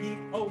and keep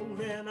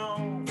holding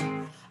on.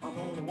 I'm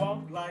gonna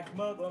walk like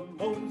Mother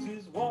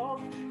Moses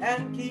walked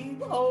and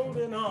keep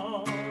holding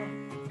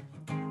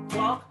on.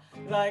 Walk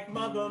like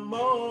Mother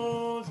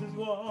Moses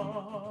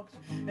walked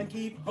and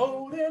keep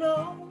holding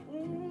on.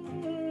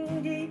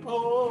 Keep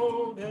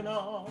holding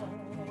on.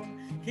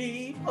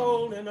 Keep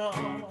holding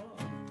on.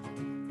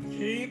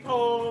 Keep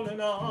holding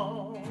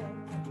on.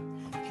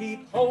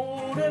 Keep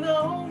holding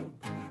on.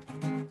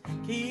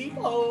 Keep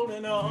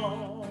holding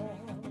on.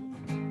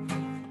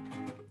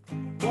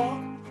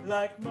 Walk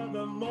like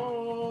Mother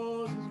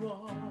Moses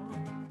walked.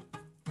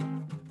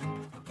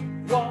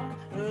 Walk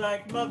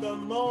like Mother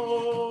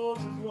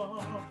Moses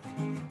walked.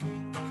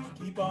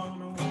 Keep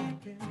on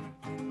walking.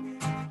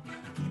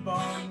 Keep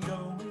on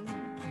going.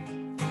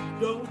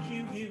 Don't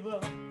you give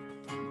up.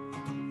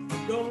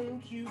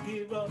 Don't you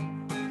give up.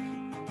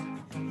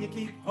 You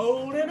keep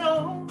holding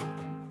on.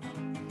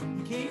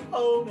 You keep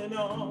holding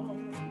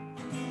on.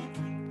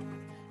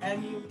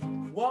 And you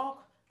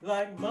walk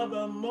like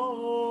Mother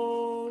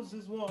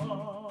Moses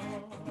walked.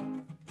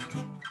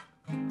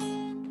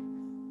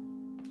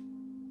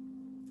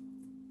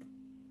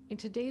 In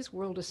today's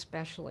world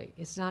especially,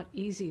 it's not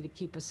easy to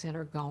keep a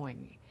center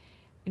going.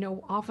 You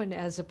know, often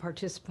as a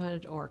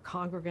participant or a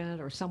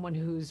congregant or someone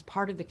who's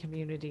part of the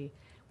community,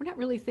 we're not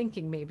really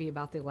thinking maybe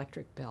about the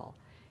electric bill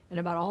and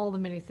about all the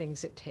many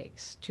things it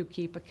takes to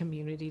keep a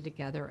community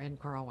together and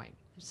growing.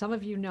 Some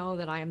of you know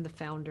that I am the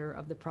founder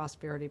of the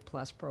Prosperity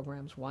Plus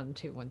programs 1,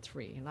 2, and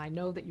 3, and I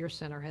know that your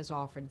center has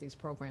offered these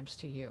programs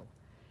to you.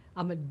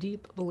 I'm a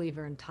deep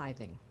believer in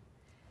tithing.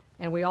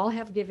 And we all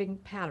have giving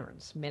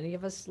patterns. Many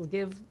of us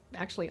give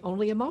actually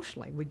only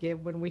emotionally. We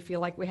give when we feel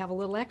like we have a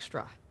little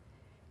extra.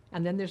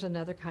 And then there's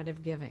another kind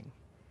of giving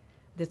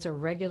that's a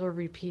regular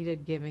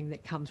repeated giving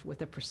that comes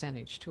with a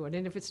percentage to it.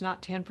 And if it's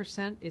not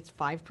 10%, it's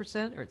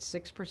 5% or it's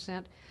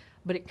 6%,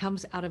 but it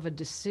comes out of a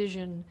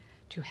decision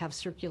to have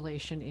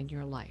circulation in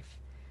your life.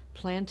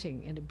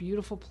 Planting in a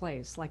beautiful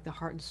place like the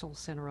Heart and Soul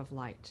Center of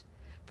Light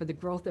for the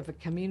growth of a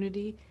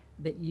community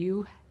that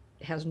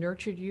has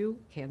nurtured you,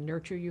 can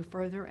nurture you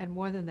further, and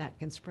more than that,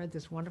 can spread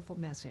this wonderful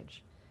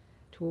message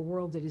to a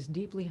world that is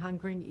deeply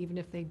hungering, even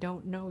if they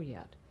don't know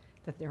yet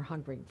that they're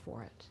hungering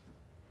for it.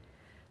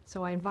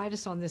 So I invite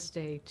us on this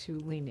day to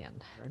lean in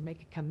and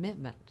make a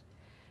commitment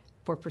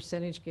for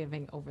percentage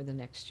giving over the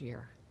next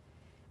year.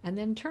 And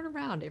then turn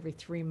around every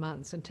 3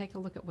 months and take a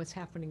look at what's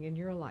happening in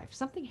your life.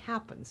 Something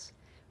happens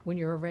when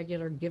you're a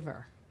regular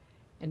giver.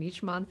 And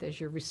each month, as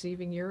you're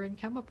receiving your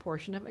income, a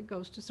portion of it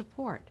goes to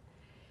support.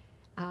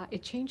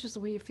 It changes the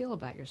way you feel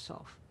about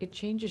yourself. It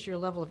changes your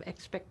level of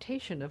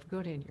expectation of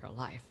good in your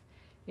life.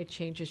 It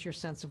changes your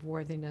sense of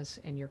worthiness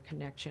and your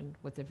connection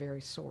with the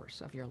very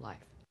source of your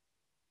life.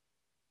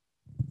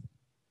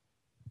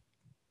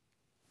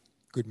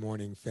 Good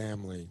morning,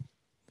 family.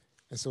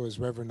 And so as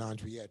Reverend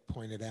Andriette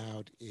pointed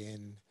out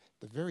in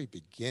the very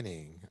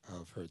beginning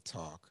of her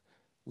talk,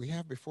 we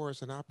have before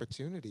us an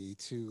opportunity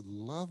to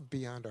love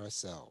beyond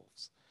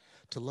ourselves,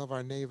 to love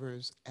our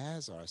neighbors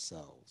as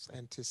ourselves,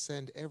 and to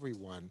send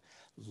everyone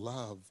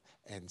love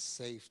and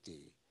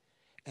safety.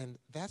 And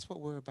that's what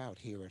we're about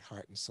here at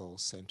Heart and Soul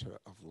Center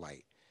of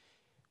Light,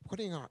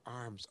 putting our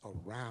arms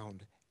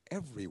around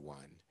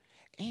everyone.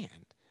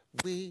 And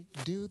we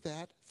do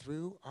that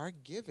through our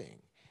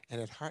giving.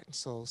 And at Heart and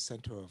Soul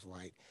Center of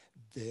Light,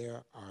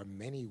 there are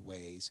many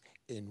ways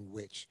in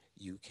which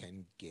you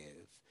can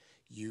give.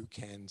 You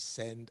can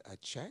send a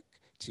check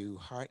to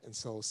Heart and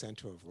Soul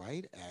Center of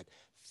Light at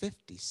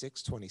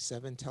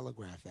 5627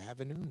 Telegraph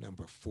Avenue,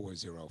 number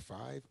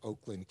 405,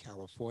 Oakland,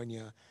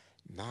 California,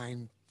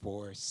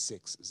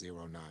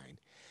 94609.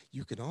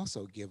 You can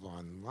also give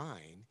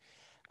online,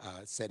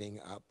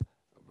 setting up a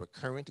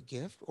recurrent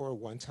gift or a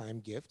one-time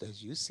gift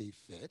as you see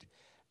fit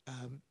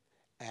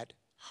at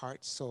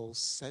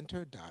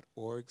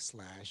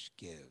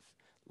heartsoulcenter.org/give.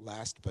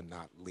 Last but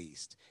not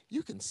least,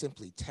 you can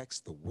simply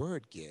text the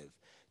word give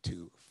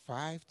to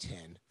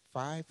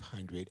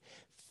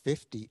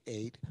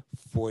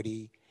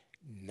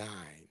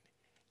 510-500-5849.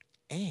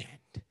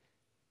 And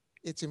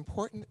it's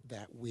important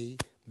that we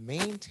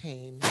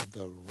maintain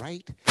the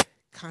right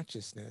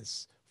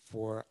consciousness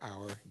for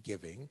our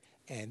giving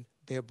and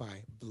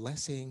thereby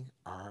blessing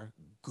our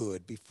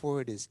good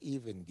before it is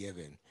even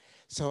given.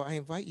 So I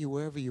invite you,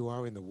 wherever you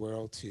are in the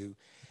world, to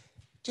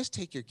just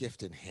take your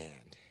gift in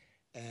hand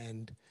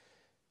and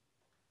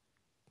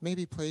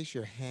maybe place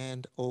your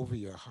hand over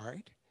your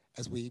heart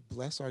as we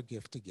bless our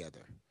gift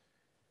together.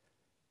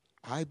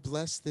 I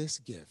bless this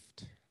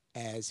gift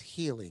as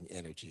healing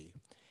energy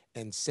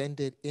and send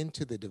it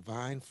into the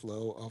divine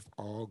flow of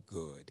all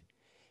good.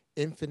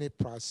 Infinite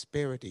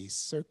prosperity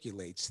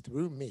circulates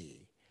through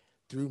me,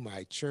 through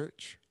my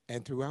church,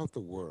 and throughout the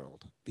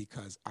world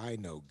because I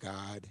know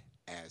God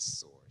as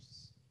source.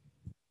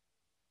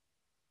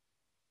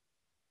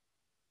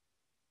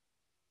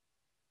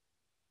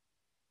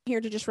 Here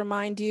to just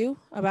remind you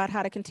about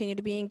how to continue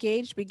to be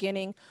engaged,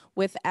 beginning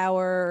with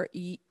our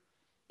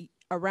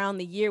around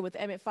the year with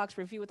Emmett Fox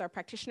review with our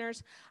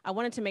practitioners. I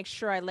wanted to make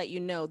sure I let you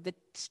know the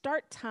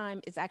start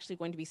time is actually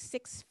going to be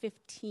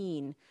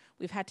 6:15.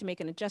 We've had to make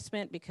an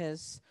adjustment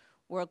because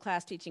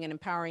world-class teaching and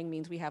empowering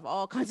means we have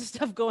all kinds of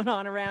stuff going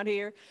on around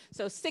here.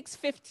 So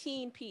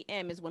 6:15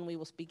 p.m. is when we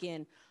will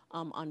begin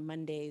on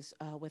Mondays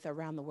with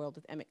Around the World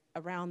with Emmett,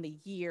 Around the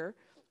Year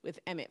with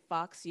Emmett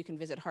Fox. You can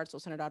visit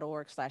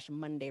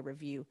heartsoulcenter.org/Monday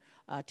review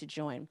to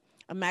join.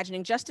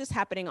 Imagining Justice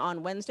happening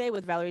on Wednesday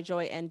with Valerie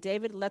Joy and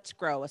David Let's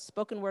Grow, a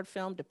spoken word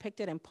film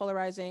depicting the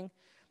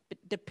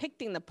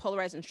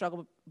polarizing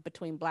struggle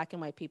between Black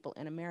and white people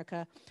in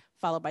America,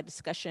 followed by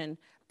discussion.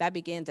 That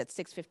begins at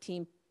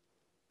 6:15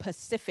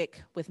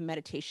 Pacific with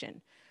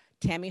meditation.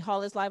 Tammy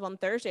Hall is live on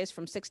Thursdays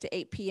from 6 to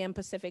 8 p.m.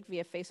 Pacific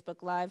via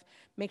Facebook Live.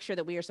 Make sure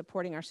that we are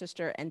supporting our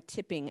sister and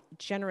tipping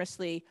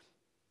generously,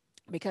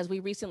 because we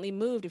recently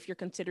moved. If you're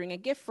considering a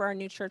gift for our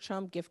new church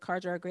home, gift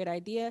cards are a great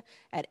idea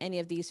at any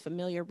of these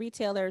familiar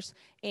retailers.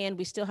 And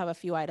we still have a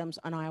few items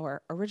on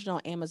our original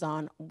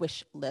Amazon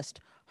wish list,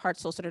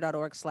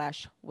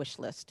 heartsoulcenter.org/wish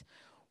list.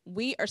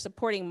 We are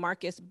supporting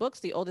Marcus Books,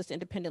 the oldest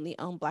independently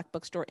owned Black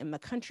bookstore in the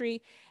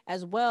country,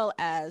 as well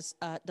as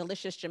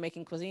delicious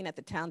Jamaican cuisine at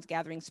the Town's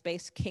Gathering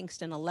Space,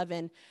 Kingston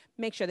 11.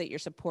 Make sure that you're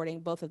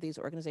supporting both of these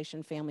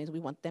organization families. We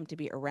want them to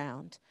be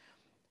around.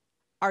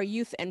 Our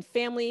youth and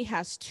family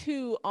has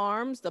two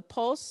arms. The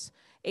Pulse,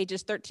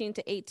 ages 13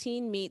 to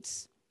 18,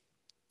 meets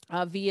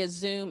via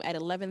Zoom at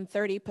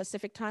 11:30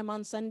 Pacific time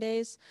on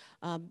Sundays.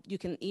 You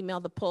can email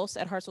the Pulse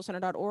at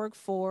heartsoulcenter.org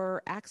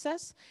for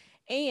access.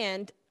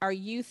 And our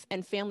youth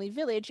and family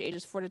village,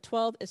 ages 4 to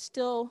 12, is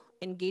still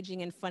engaging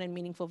in fun and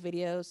meaningful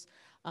videos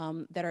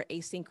that are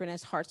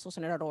asynchronous.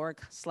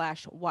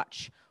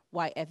 heartsoulcenter.org/watch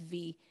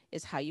YFV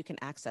is how you can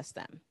access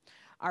them.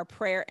 Our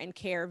prayer and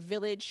care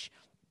village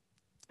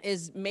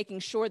is making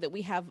sure that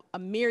we have a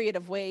myriad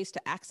of ways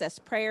to access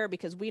prayer,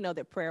 because we know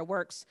that prayer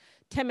works.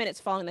 10 minutes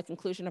following the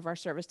conclusion of our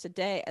service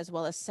today, as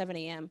well as 7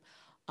 a.m.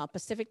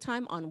 Pacific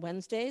time on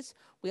Wednesdays.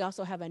 We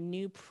also have a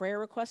new prayer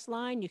request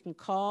line. You can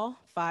call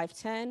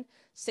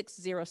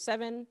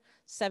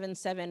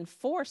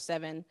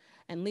 510-607-7747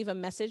 and leave a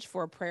message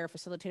for a prayer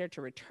facilitator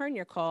to return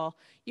your call.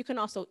 You can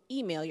also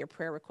email your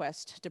prayer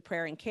request to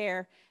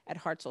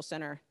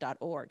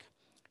prayerandcare@heartsoulcenter.org.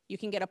 You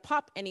can get a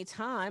pop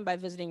anytime by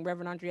visiting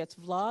Reverend Andriette's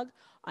vlog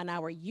on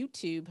our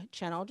YouTube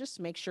channel.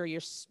 Just make sure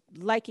you're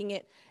liking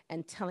it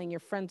and telling your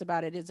friends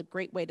about it. It's a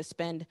great way to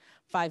spend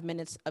 5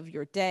 minutes of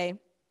your day.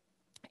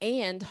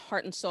 And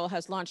Heart and Soul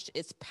has launched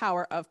its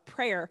Power of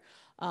Prayer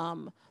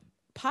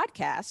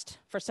podcast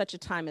for such a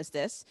time as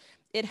this.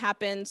 It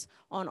happens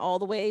on all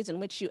the ways in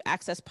which you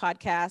access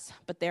podcasts,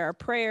 but there are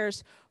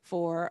prayers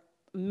for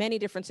many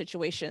different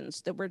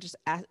situations that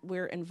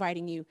we're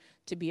inviting you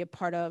to be a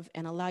part of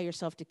and allow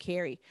yourself to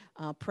carry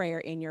prayer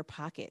in your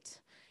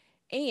pocket.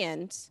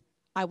 And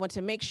I want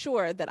to make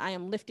sure that I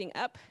am lifting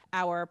up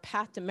our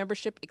Path to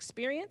Membership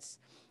experience.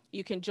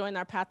 You can join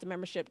our Path to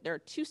Membership. There are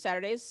 2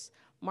 Saturdays,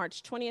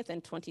 March 20th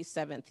and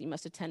 27th. You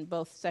must attend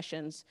both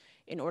sessions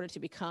in order to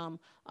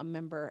become a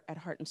member at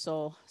Heart and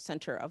Soul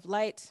Center of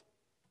Light.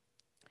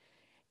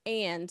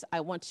 And I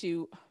want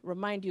to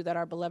remind you that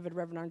our beloved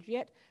Reverend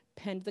Andriette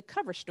penned the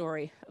cover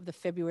story of the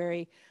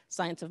February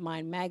Science of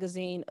Mind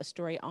magazine, a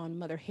story on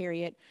Mother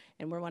Harriet,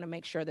 and we want to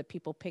make sure that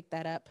people pick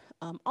that up.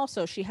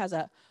 Also, she has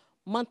a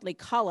monthly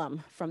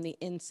column from the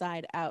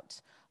inside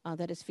out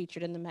that is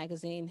featured in the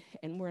magazine,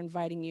 and we're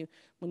inviting you.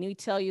 When we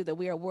tell you that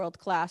we are world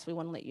class, we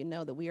want to let you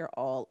know that we are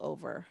all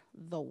over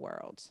the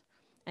world.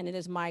 And it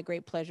is my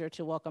great pleasure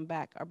to welcome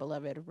back our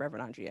beloved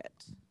Reverend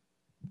Andriette.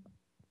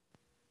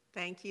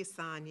 Thank you,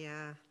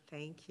 Sonia.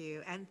 Thank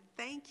you. And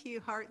thank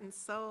you, Heart and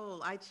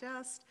Soul.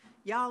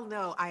 Y'all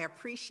know I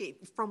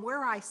appreciate, from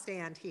where I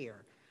stand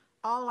here,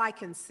 all I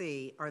can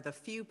see are the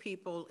few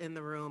people in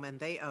the room, and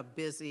they are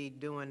busy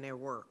doing their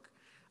work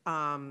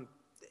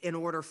in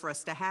order for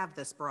us to have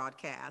this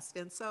broadcast.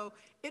 And so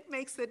it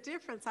makes a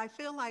difference. I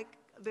feel like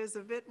there's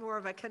a bit more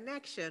of a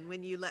connection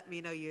when you let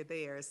me know you're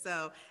there.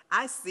 So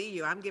I see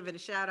you. I'm giving a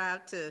shout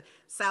out to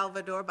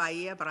Salvador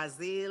Bahia,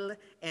 Brazil,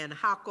 and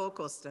Jaco,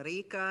 Costa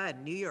Rica,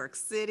 and New York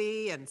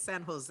City, and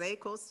San Jose,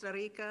 Costa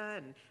Rica,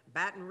 and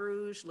Baton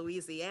Rouge,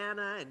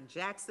 Louisiana, and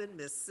Jackson,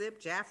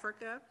 Mississippi,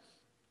 Africa,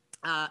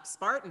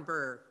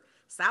 Spartanburg,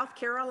 South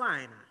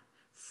Carolina,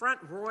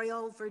 Front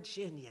Royal,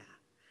 Virginia.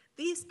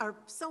 These are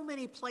so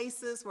many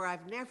places where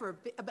I've never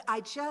been.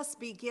 I just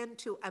begin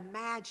to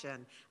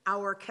imagine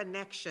our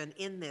connection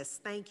in this.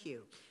 Thank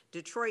you.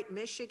 Detroit,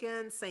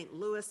 Michigan, St.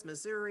 Louis,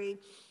 Missouri,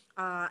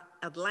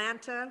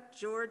 Atlanta,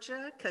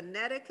 Georgia,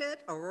 Connecticut,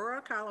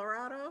 Aurora,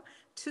 Colorado,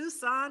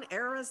 Tucson,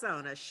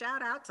 Arizona.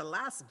 Shout out to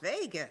Las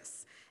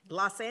Vegas,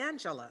 Los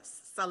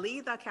Angeles,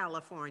 Salida,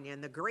 California,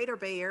 and the Greater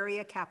Bay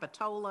Area,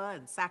 Capitola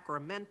and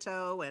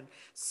Sacramento, and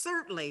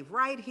certainly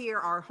right here,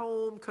 our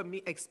home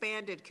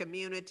expanded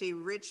community,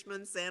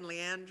 Richmond, San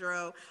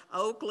Leandro,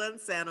 Oakland,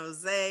 San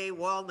Jose,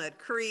 Walnut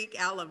Creek,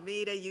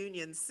 Alameda,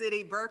 Union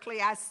City,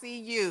 Berkeley. I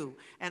see you,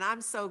 and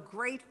I'm so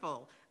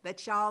grateful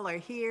that y'all are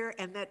here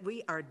and that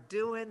we are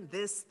doing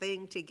this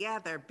thing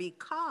together,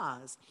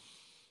 because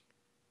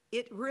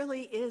it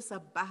really is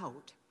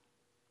about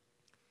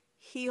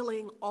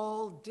healing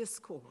all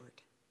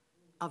discord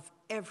of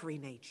every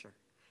nature.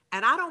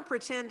 And I don't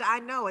pretend I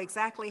know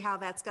exactly how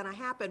that's going to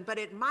happen, but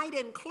it might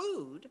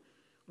include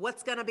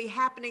what's going to be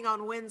happening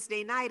on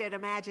Wednesday night at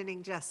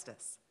Imagining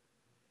Justice.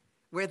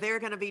 where they're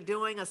going to be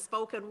doing a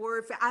spoken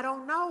word. I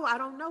don't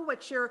know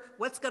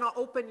what's going to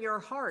open your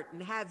heart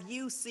and have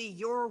you see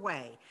your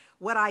way.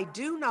 What I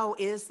do know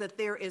is that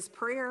there is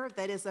prayer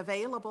that is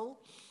available,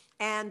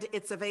 and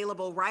it's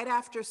available right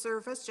after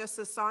service, just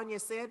as Sonia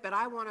said, but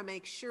I want to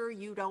make sure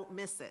you don't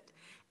miss it.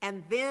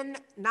 And then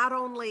not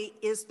only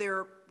is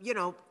there,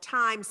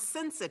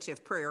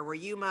 time-sensitive prayer where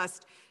you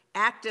must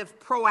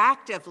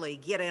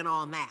proactively get in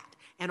on that.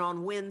 And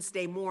on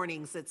Wednesday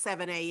mornings at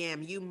 7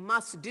 a.m., you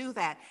must do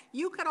that.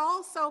 You could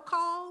also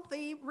call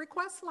the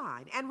request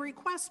line and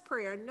request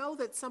prayer. Know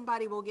that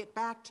somebody will get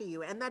back to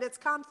you and that it's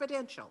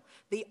confidential.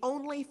 The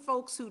only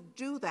folks who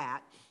do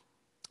that,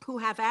 who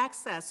have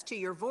access to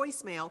your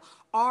voicemail,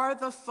 are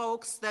the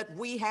folks that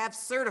we have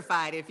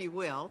certified, if you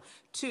will,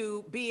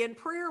 to be in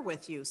prayer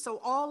with you. So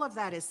all of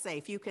that is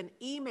safe. You can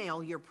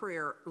email your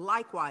prayer,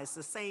 likewise,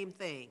 the same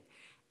thing.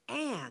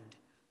 And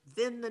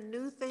then the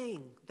new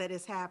thing that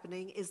is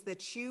happening is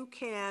that you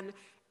can,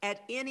 at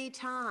any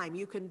time,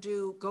 you can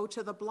go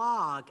to the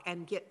blog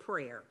and get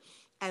prayer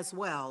as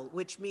well,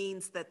 which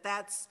means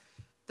that's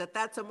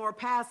a more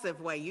passive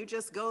way. You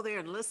just go there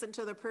and listen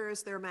to the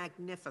prayers. They're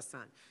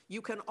magnificent.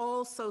 You can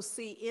also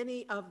see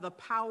any of the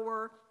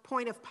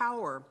point of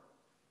power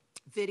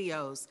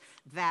videos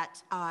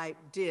that I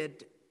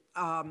did,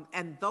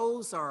 and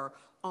those are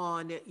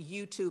on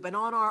YouTube and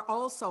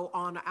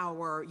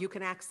you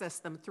can access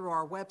them through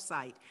our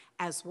website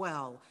as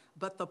well.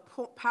 But the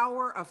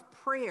power of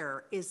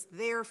prayer is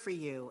there for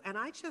you. And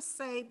I just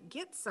say,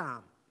 get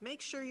some.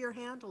 Make sure you're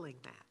handling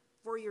that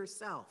for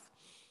yourself.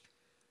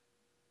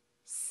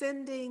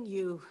 Sending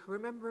you,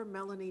 remember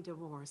Melanie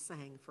DeMore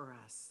sang for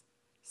us,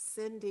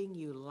 sending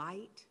you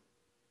light.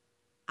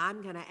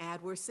 I'm going to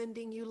add, we're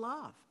sending you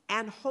love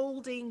and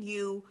holding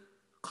you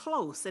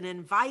close and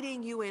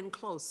inviting you in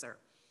closer.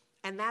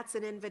 And that's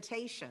an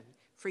invitation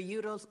for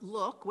you to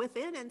look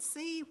within and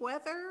see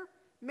whether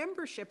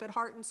membership at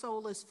Heart and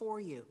Soul is for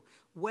you,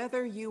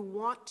 whether you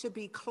want to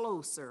be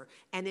closer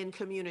and in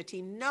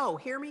community. No,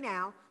 hear me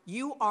now,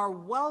 you are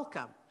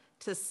welcome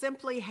to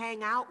simply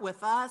hang out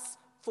with us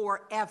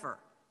forever.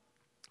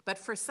 But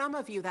for some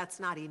of you, that's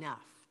not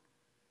enough.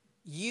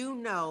 You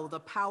know the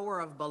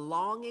power of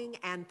belonging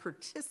and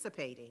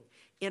participating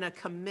in a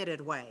committed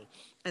way.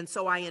 And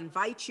so I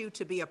invite you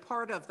to be a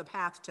part of the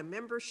path to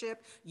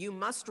membership. You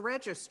must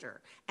register,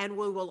 and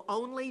we will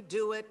only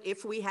do it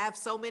if we have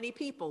so many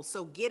people.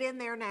 So get in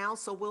there now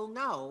so we'll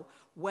know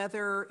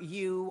whether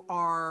you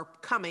are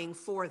coming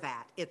for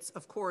that. It's,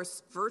 of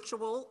course,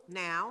 virtual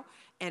now,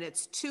 and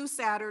it's 2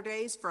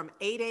 Saturdays from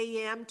 8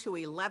 a.m. to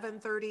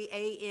 11:30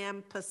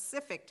 a.m.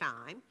 Pacific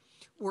time,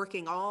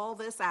 working all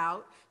this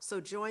out. So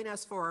join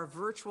us for our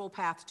virtual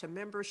path to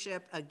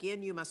membership.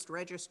 Again, you must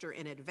register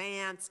in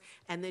advance,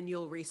 and then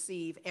you'll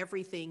receive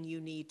everything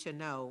you need to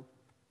know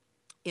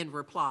in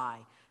reply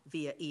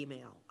via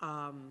email.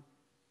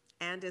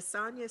 And as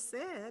Sonia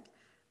said,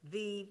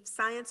 the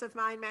Science of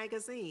Mind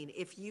magazine,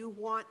 if you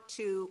want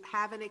to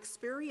have an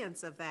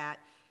experience of that,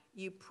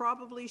 you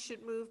probably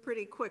should move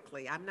pretty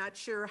quickly. I'm not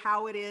sure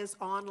how it is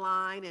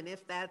online and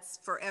if that's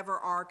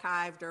forever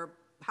archived or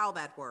how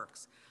that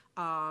works.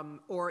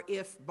 Or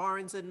if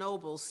Barnes &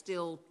 Noble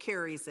still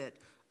carries it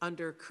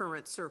under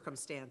current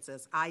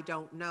circumstances. I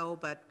don't know,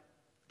 but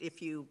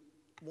if you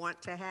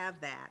want to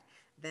have that,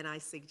 then I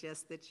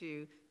suggest that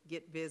you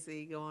get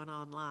busy going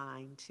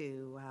online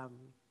to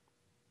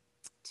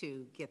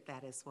get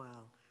that as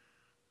well.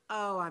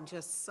 Oh, I'm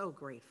just so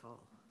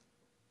grateful.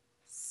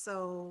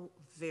 So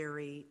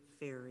very,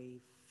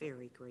 very,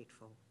 very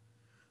grateful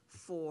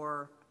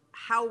for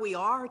how we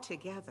are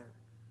together,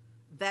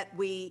 that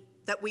we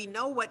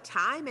know what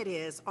time it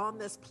is on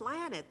this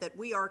planet, that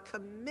we are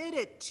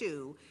committed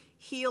to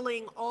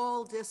healing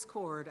all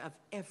discord of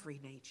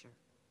every nature,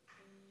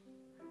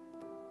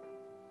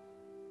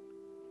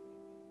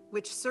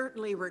 which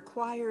certainly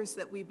requires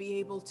that we be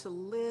able to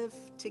live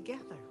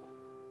together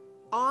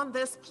on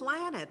this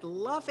planet,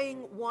 loving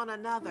one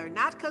another,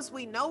 not because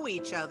we know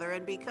each other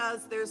and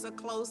because there's a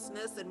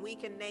closeness and we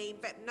can name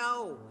it.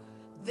 No,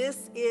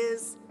 this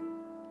is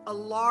a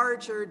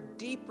larger,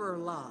 deeper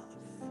love.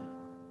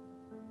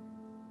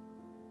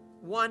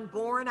 One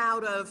born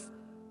out of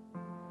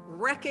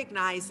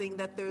recognizing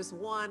that there's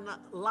one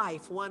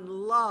life, one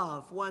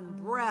love, one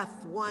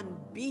breath, one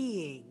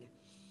being,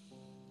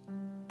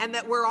 and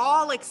that we're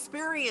all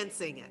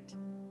experiencing it,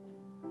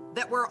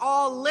 that we're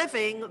all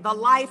living the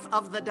life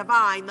of the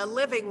divine, the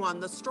living one,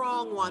 the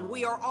strong one.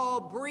 We are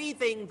all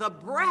breathing the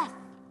breath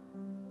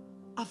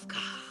of God.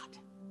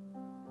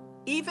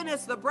 Even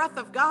as the breath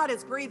of God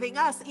is breathing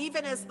us,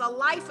 even as the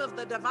life of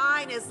the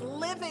divine is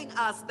living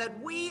us, that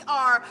we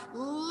are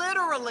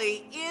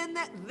literally in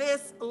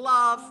this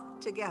love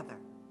together.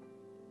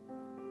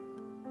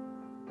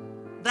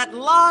 That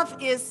love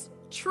is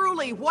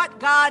truly what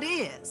God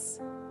is.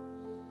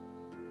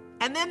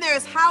 And then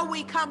there's how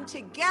we come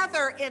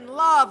together in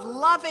love,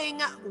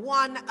 loving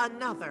one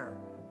another.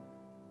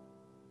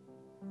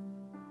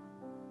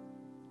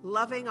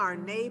 Loving our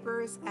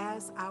neighbors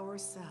as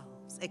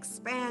ourselves,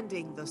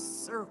 expanding the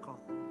circle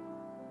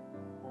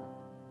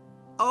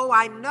Oh,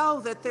 I know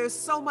that there's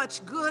so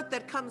much good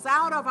that comes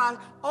out of our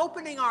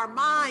opening our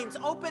minds,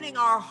 opening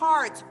our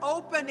hearts,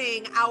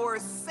 opening our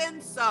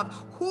sense of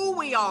who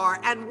we are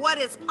and what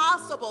is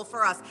possible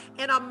for us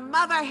in a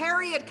Mother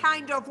Harriet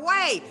kind of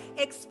way,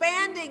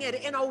 expanding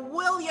it in a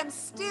William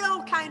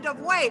Still kind of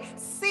way,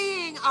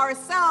 seeing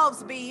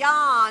ourselves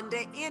beyond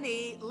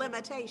any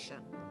limitation.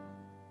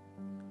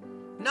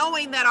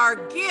 Knowing that our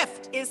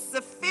gift is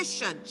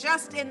sufficient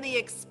just in the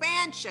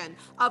expansion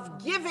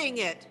of giving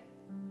it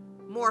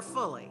more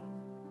fully,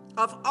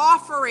 of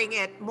offering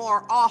it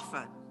more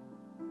often,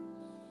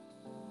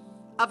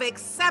 of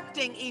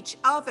accepting each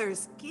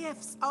other's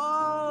gifts.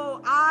 Oh,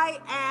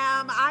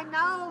 I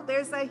know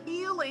there's a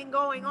healing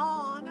going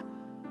on,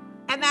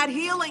 and that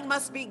healing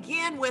must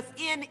begin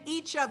within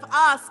each of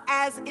us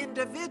as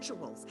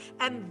individuals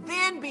and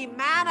then be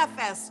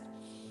manifest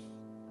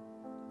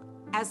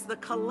as the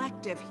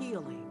collective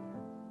healing.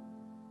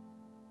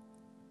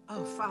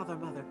 Oh, Father,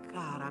 Mother,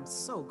 God, I'm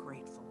so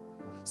grateful.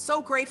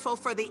 So grateful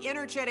for the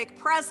energetic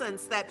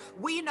presence that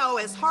we know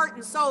as Heart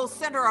and Soul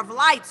Center of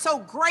Light. So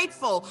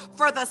grateful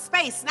for the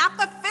space, not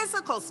the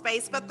physical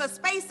space, but the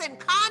space in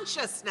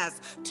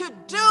consciousness to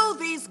do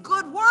these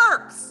good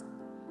works,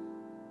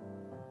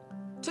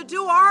 to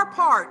do our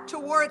part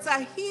towards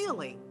a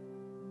healing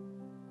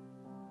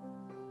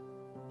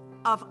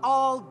of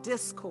all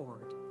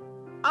discord,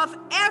 of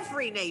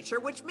every nature,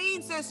 which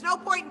means there's no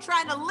point in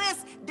trying to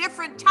list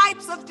different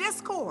types of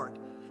discord.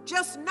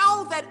 Just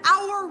know that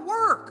our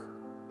work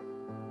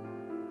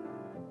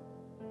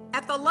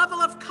at the level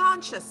of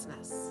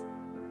consciousness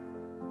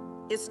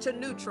is to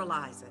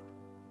neutralize it.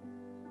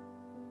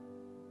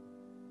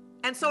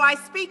 And so I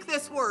speak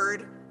this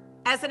word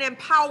as an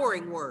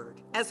empowering word,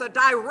 as a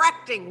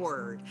directing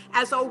word,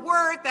 as a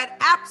word that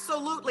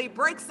absolutely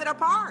breaks it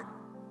apart,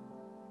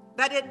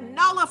 that it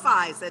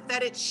nullifies it,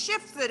 that it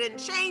shifts it and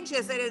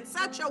changes it in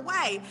such a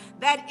way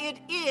that it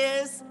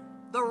is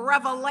the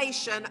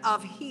revelation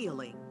of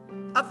healing,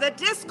 of the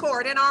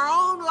discord in our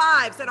own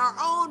lives, in our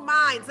own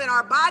minds, in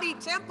our body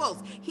temples,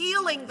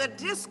 healing the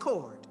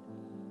discord,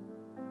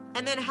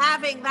 and then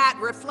having that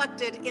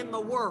reflected in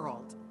the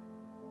world.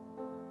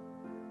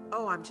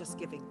 Oh, I'm just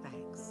giving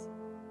thanks.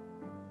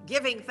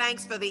 Giving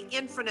thanks for the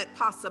infinite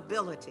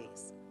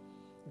possibilities.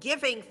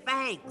 Giving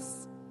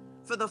thanks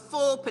for the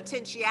full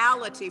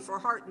potentiality for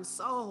heart and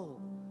soul.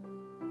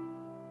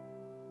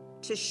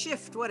 To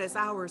shift what is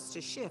ours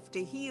to shift,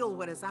 to heal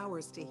what is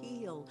ours to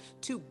heal,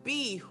 to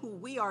be who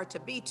we are to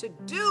be, to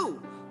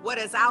do what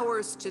is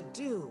ours to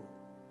do.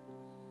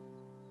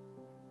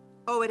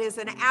 Oh, it is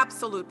an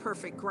absolute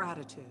perfect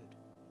gratitude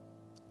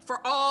for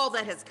all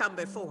that has come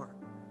before,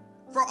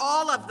 for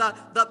all of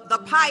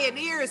the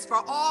pioneers,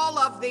 for all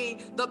of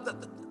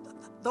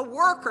the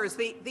workers,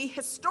 the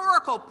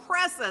historical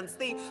presence,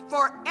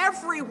 for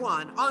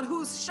everyone on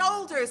whose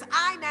shoulders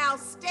I now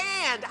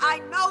stand. I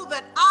know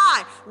that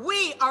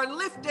we are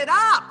lifted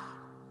up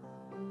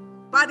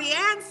by the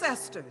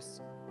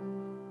ancestors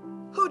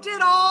who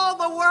did all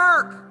the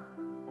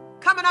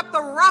work, coming up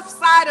the rough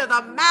side of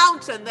the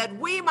mountain that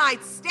we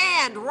might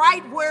stand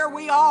right where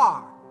we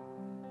are,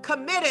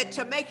 committed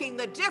to making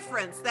the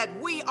difference that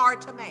we are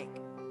to make,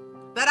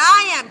 that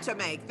I am to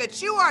make,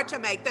 that you are to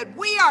make, that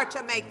we are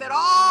to make, that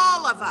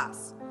all of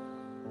us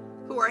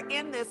who are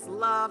in this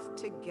love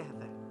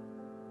together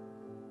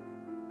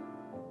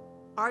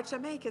are to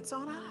make. It's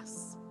on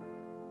us.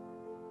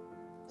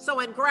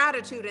 So in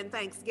gratitude and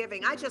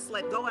thanksgiving, I just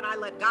let go and I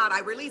let God. I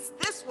release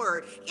this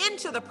word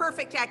into the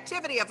perfect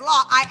activity of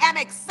law. I am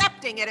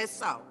accepting it as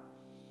so.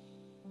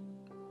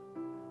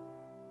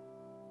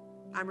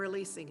 I'm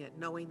releasing it,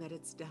 knowing that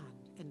it's done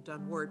and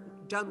done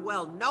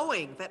well,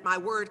 knowing that my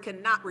word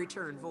cannot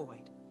return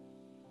void.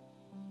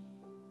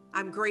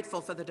 I'm grateful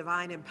for the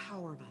divine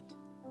empowerment,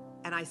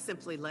 and I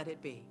simply let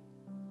it be.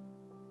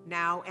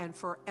 Now and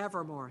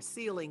forevermore,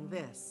 sealing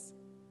this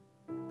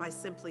by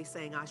simply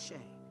saying Ashe.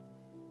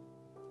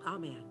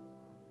 Amen.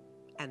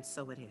 And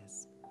so it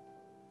is.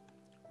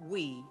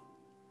 We,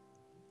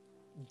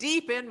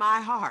 deep in my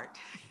heart,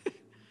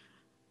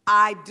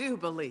 I do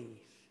believe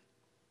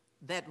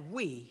that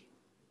we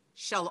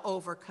shall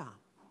overcome.